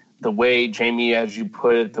minute, the way, Jamie, as you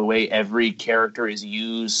put it, the way every character is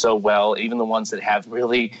used so well, even the ones that have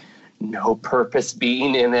really no purpose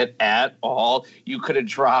being in it at all. You could have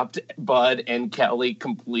dropped Bud and Kelly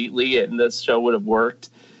completely and this show would have worked.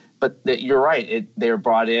 But you're right. They're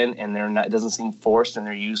brought in and it doesn't seem forced, and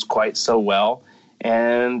they're used quite so well.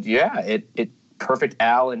 And yeah, it perfect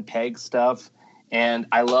Al and Peg stuff. And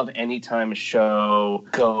I love any time a show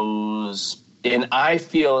goes, and I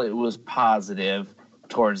feel it was positive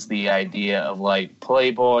towards the idea of like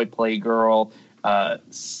Playboy, Playgirl,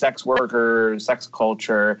 sex workers, sex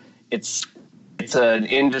culture. It's an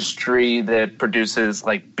industry that produces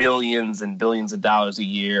like billions and billions of dollars a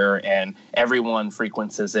year, and everyone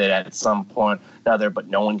frequents it at some point or another, but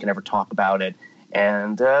no one can ever talk about it.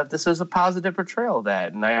 And this is a positive portrayal of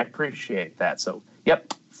that, and I appreciate that. So,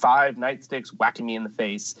 yep, 5 nightsticks whacking me in the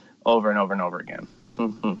face over and over and over again.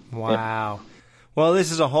 Mm-hmm. Wow. Yep. Well,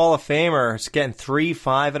 this is a Hall of Famer. It's getting 3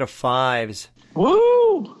 5 out of 5s.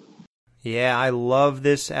 Woo! Yeah, I love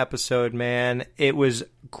this episode, man. It was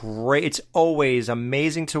great. It's always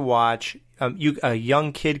amazing to watch. A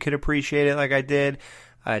young kid could appreciate it like I did.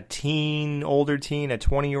 A teen, older teen, a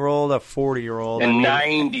 20-year-old, a 40-year-old. A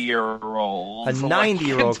 90-year-old. A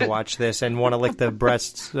 90-year-old could watch this and want to lick the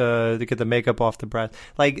breasts, to get the makeup off the breast.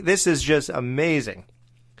 Like, this is just amazing.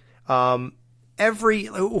 I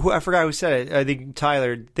forgot who said it. I think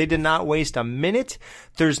Tyler. They did not waste a minute.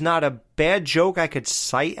 There's not a bad joke I could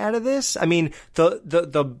cite out of this. I mean,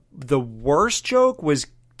 the worst joke was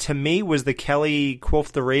the Kelly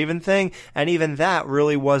Quoth the Raven thing, and even that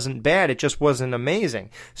really wasn't bad. It just wasn't amazing.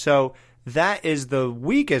 So that is the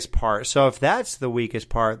weakest part. So if that's the weakest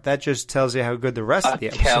part, that just tells you how good the rest of the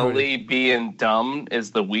episode Kelly being dumb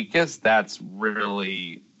is the weakest. That's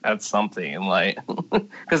something, like,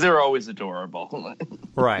 because they're always adorable.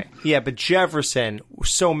 Right. Yeah, but Jefferson was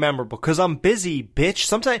so memorable because I'm busy, bitch.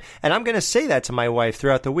 Sometimes, and I'm going to say that to my wife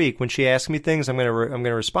throughout the week when she asks me things. I'm going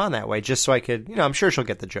to respond that way just so I could, I'm sure she'll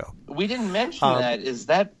get the joke. We didn't mention that. Is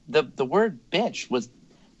that the word bitch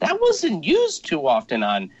wasn't used too often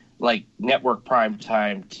on like network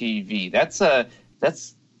primetime TV. That's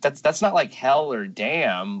not like hell or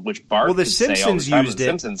damn, which Bart the could say all the Simpsons time used in The it.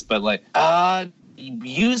 Simpsons, but like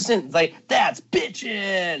using like that's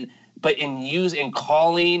bitchin', but in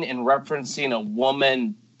calling and referencing a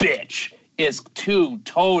woman bitch is two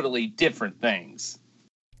totally different things.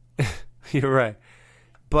 You're right.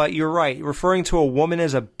 But you're right. Referring to a woman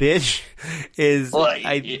as a bitch is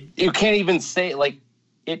you can't even say, like,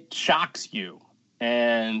 it shocks you.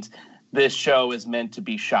 And this show is meant to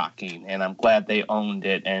be shocking, and I'm glad they owned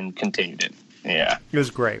it and continued it. Yeah. It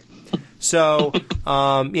was great. So,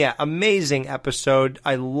 amazing episode.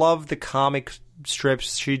 I love the comic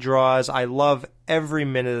strips she draws. I love every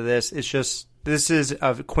minute of this. This is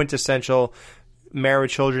a quintessential marry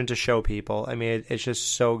children to show people. I mean, it's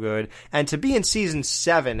just so good. And to be in season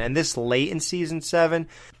 7, and this late in season 7,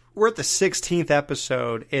 we're at the 16th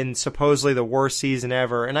episode in supposedly the worst season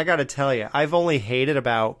ever. And I got to tell you, I've only hated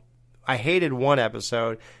I hated one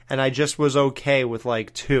episode, and I just was okay with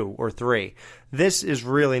like 2 or 3. This is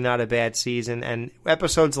really not a bad season, and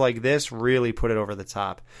episodes like this really put it over the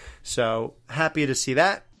top. So, happy to see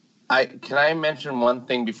that. Can I mention one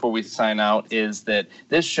thing before we sign out, is that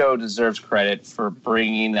this show deserves credit for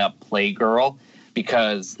bringing up Playgirl,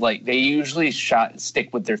 because like they usually stick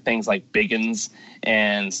with their things like Biggins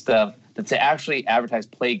and stuff, but to actually advertise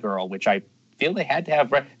Playgirl, which I feel they had to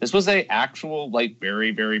have. This was a actual, like,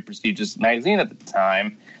 very, very prestigious magazine at the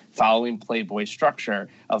time, following Playboy structure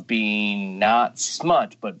of being not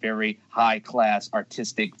smut but very high class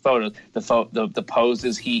artistic photos. The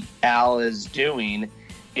poses Al is doing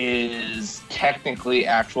is technically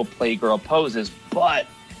actual Playgirl poses, but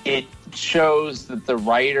it shows that the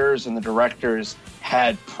writers and the directors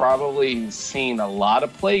had probably seen a lot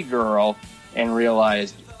of Playgirl and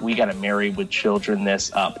realized, we got to Marry with Children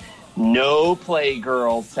this up. No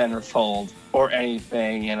Playgirl centerfold or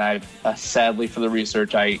anything, and I sadly for the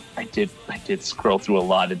research I did scroll through a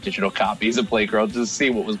lot of digital copies of Playgirl just to see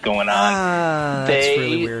what was going on. That's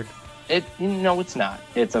really weird. It's not.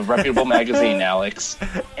 It's a reputable magazine, Alex.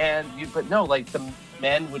 But no, like the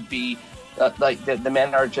men would be like the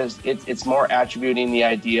men are just. It's more attributing the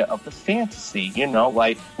idea of the fantasy,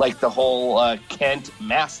 like the whole Kent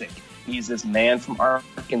Masick. He's this man from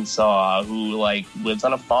Arkansas who like lives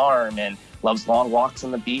on a farm and loves long walks on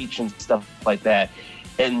the beach and stuff like that.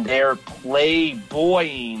 And they're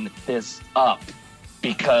playboying this up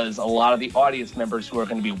because a lot of the audience members who are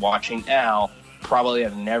going to be watching Al probably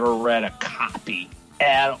have never read a copy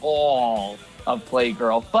at all of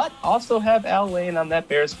Playgirl, but also have Al laying on that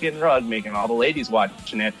bearskin rug, making all the ladies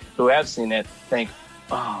watching it who have seen it think,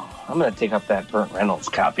 oh, I'm going to take up that Burt Reynolds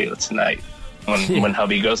copy tonight. When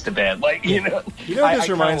hubby goes to bed, like, You know what this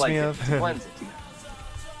reminds me of?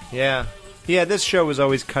 Yeah, this show was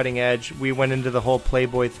always cutting edge. We went into the whole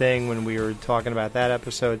Playboy thing when we were talking about that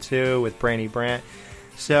episode too with Brandy Brandt.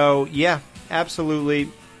 So yeah,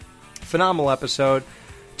 absolutely phenomenal episode.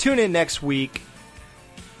 Tune in next week.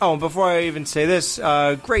 Oh, and before I even say this,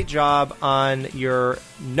 great job on your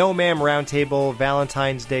No Ma'am Roundtable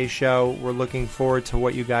Valentine's Day show. We're looking forward to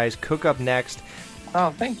what you guys cook up next.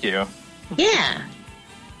 Oh, thank you. Yeah.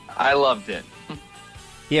 I loved it.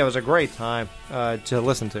 Yeah, it was a great time to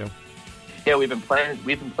listen to. Yeah, we've been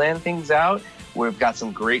planning things out. We've got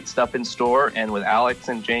some great stuff in store, and with Alex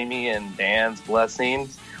and Jamie and Dan's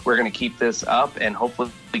blessings, we're going to keep this up and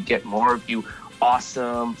hopefully get more of you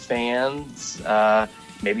awesome fans.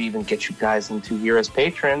 Maybe even get you guys into here as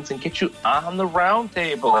patrons and get you on the round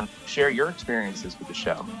table and share your experiences with the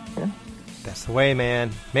show. Yeah. That's the way,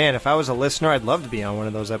 man. Man, if I was a listener, I'd love to be on one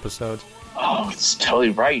of those episodes. Oh, it's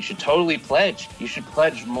totally right. You should totally pledge. You should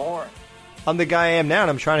pledge more. I'm the guy I am now, and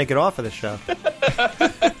I'm trying to get off of the show.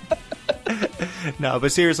 No,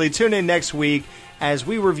 but seriously, tune in next week as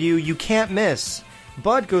we review You Can't Miss.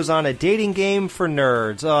 Bud goes on a dating game for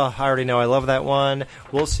nerds. Oh, I already know. I love that one.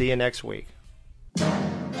 We'll see you next week.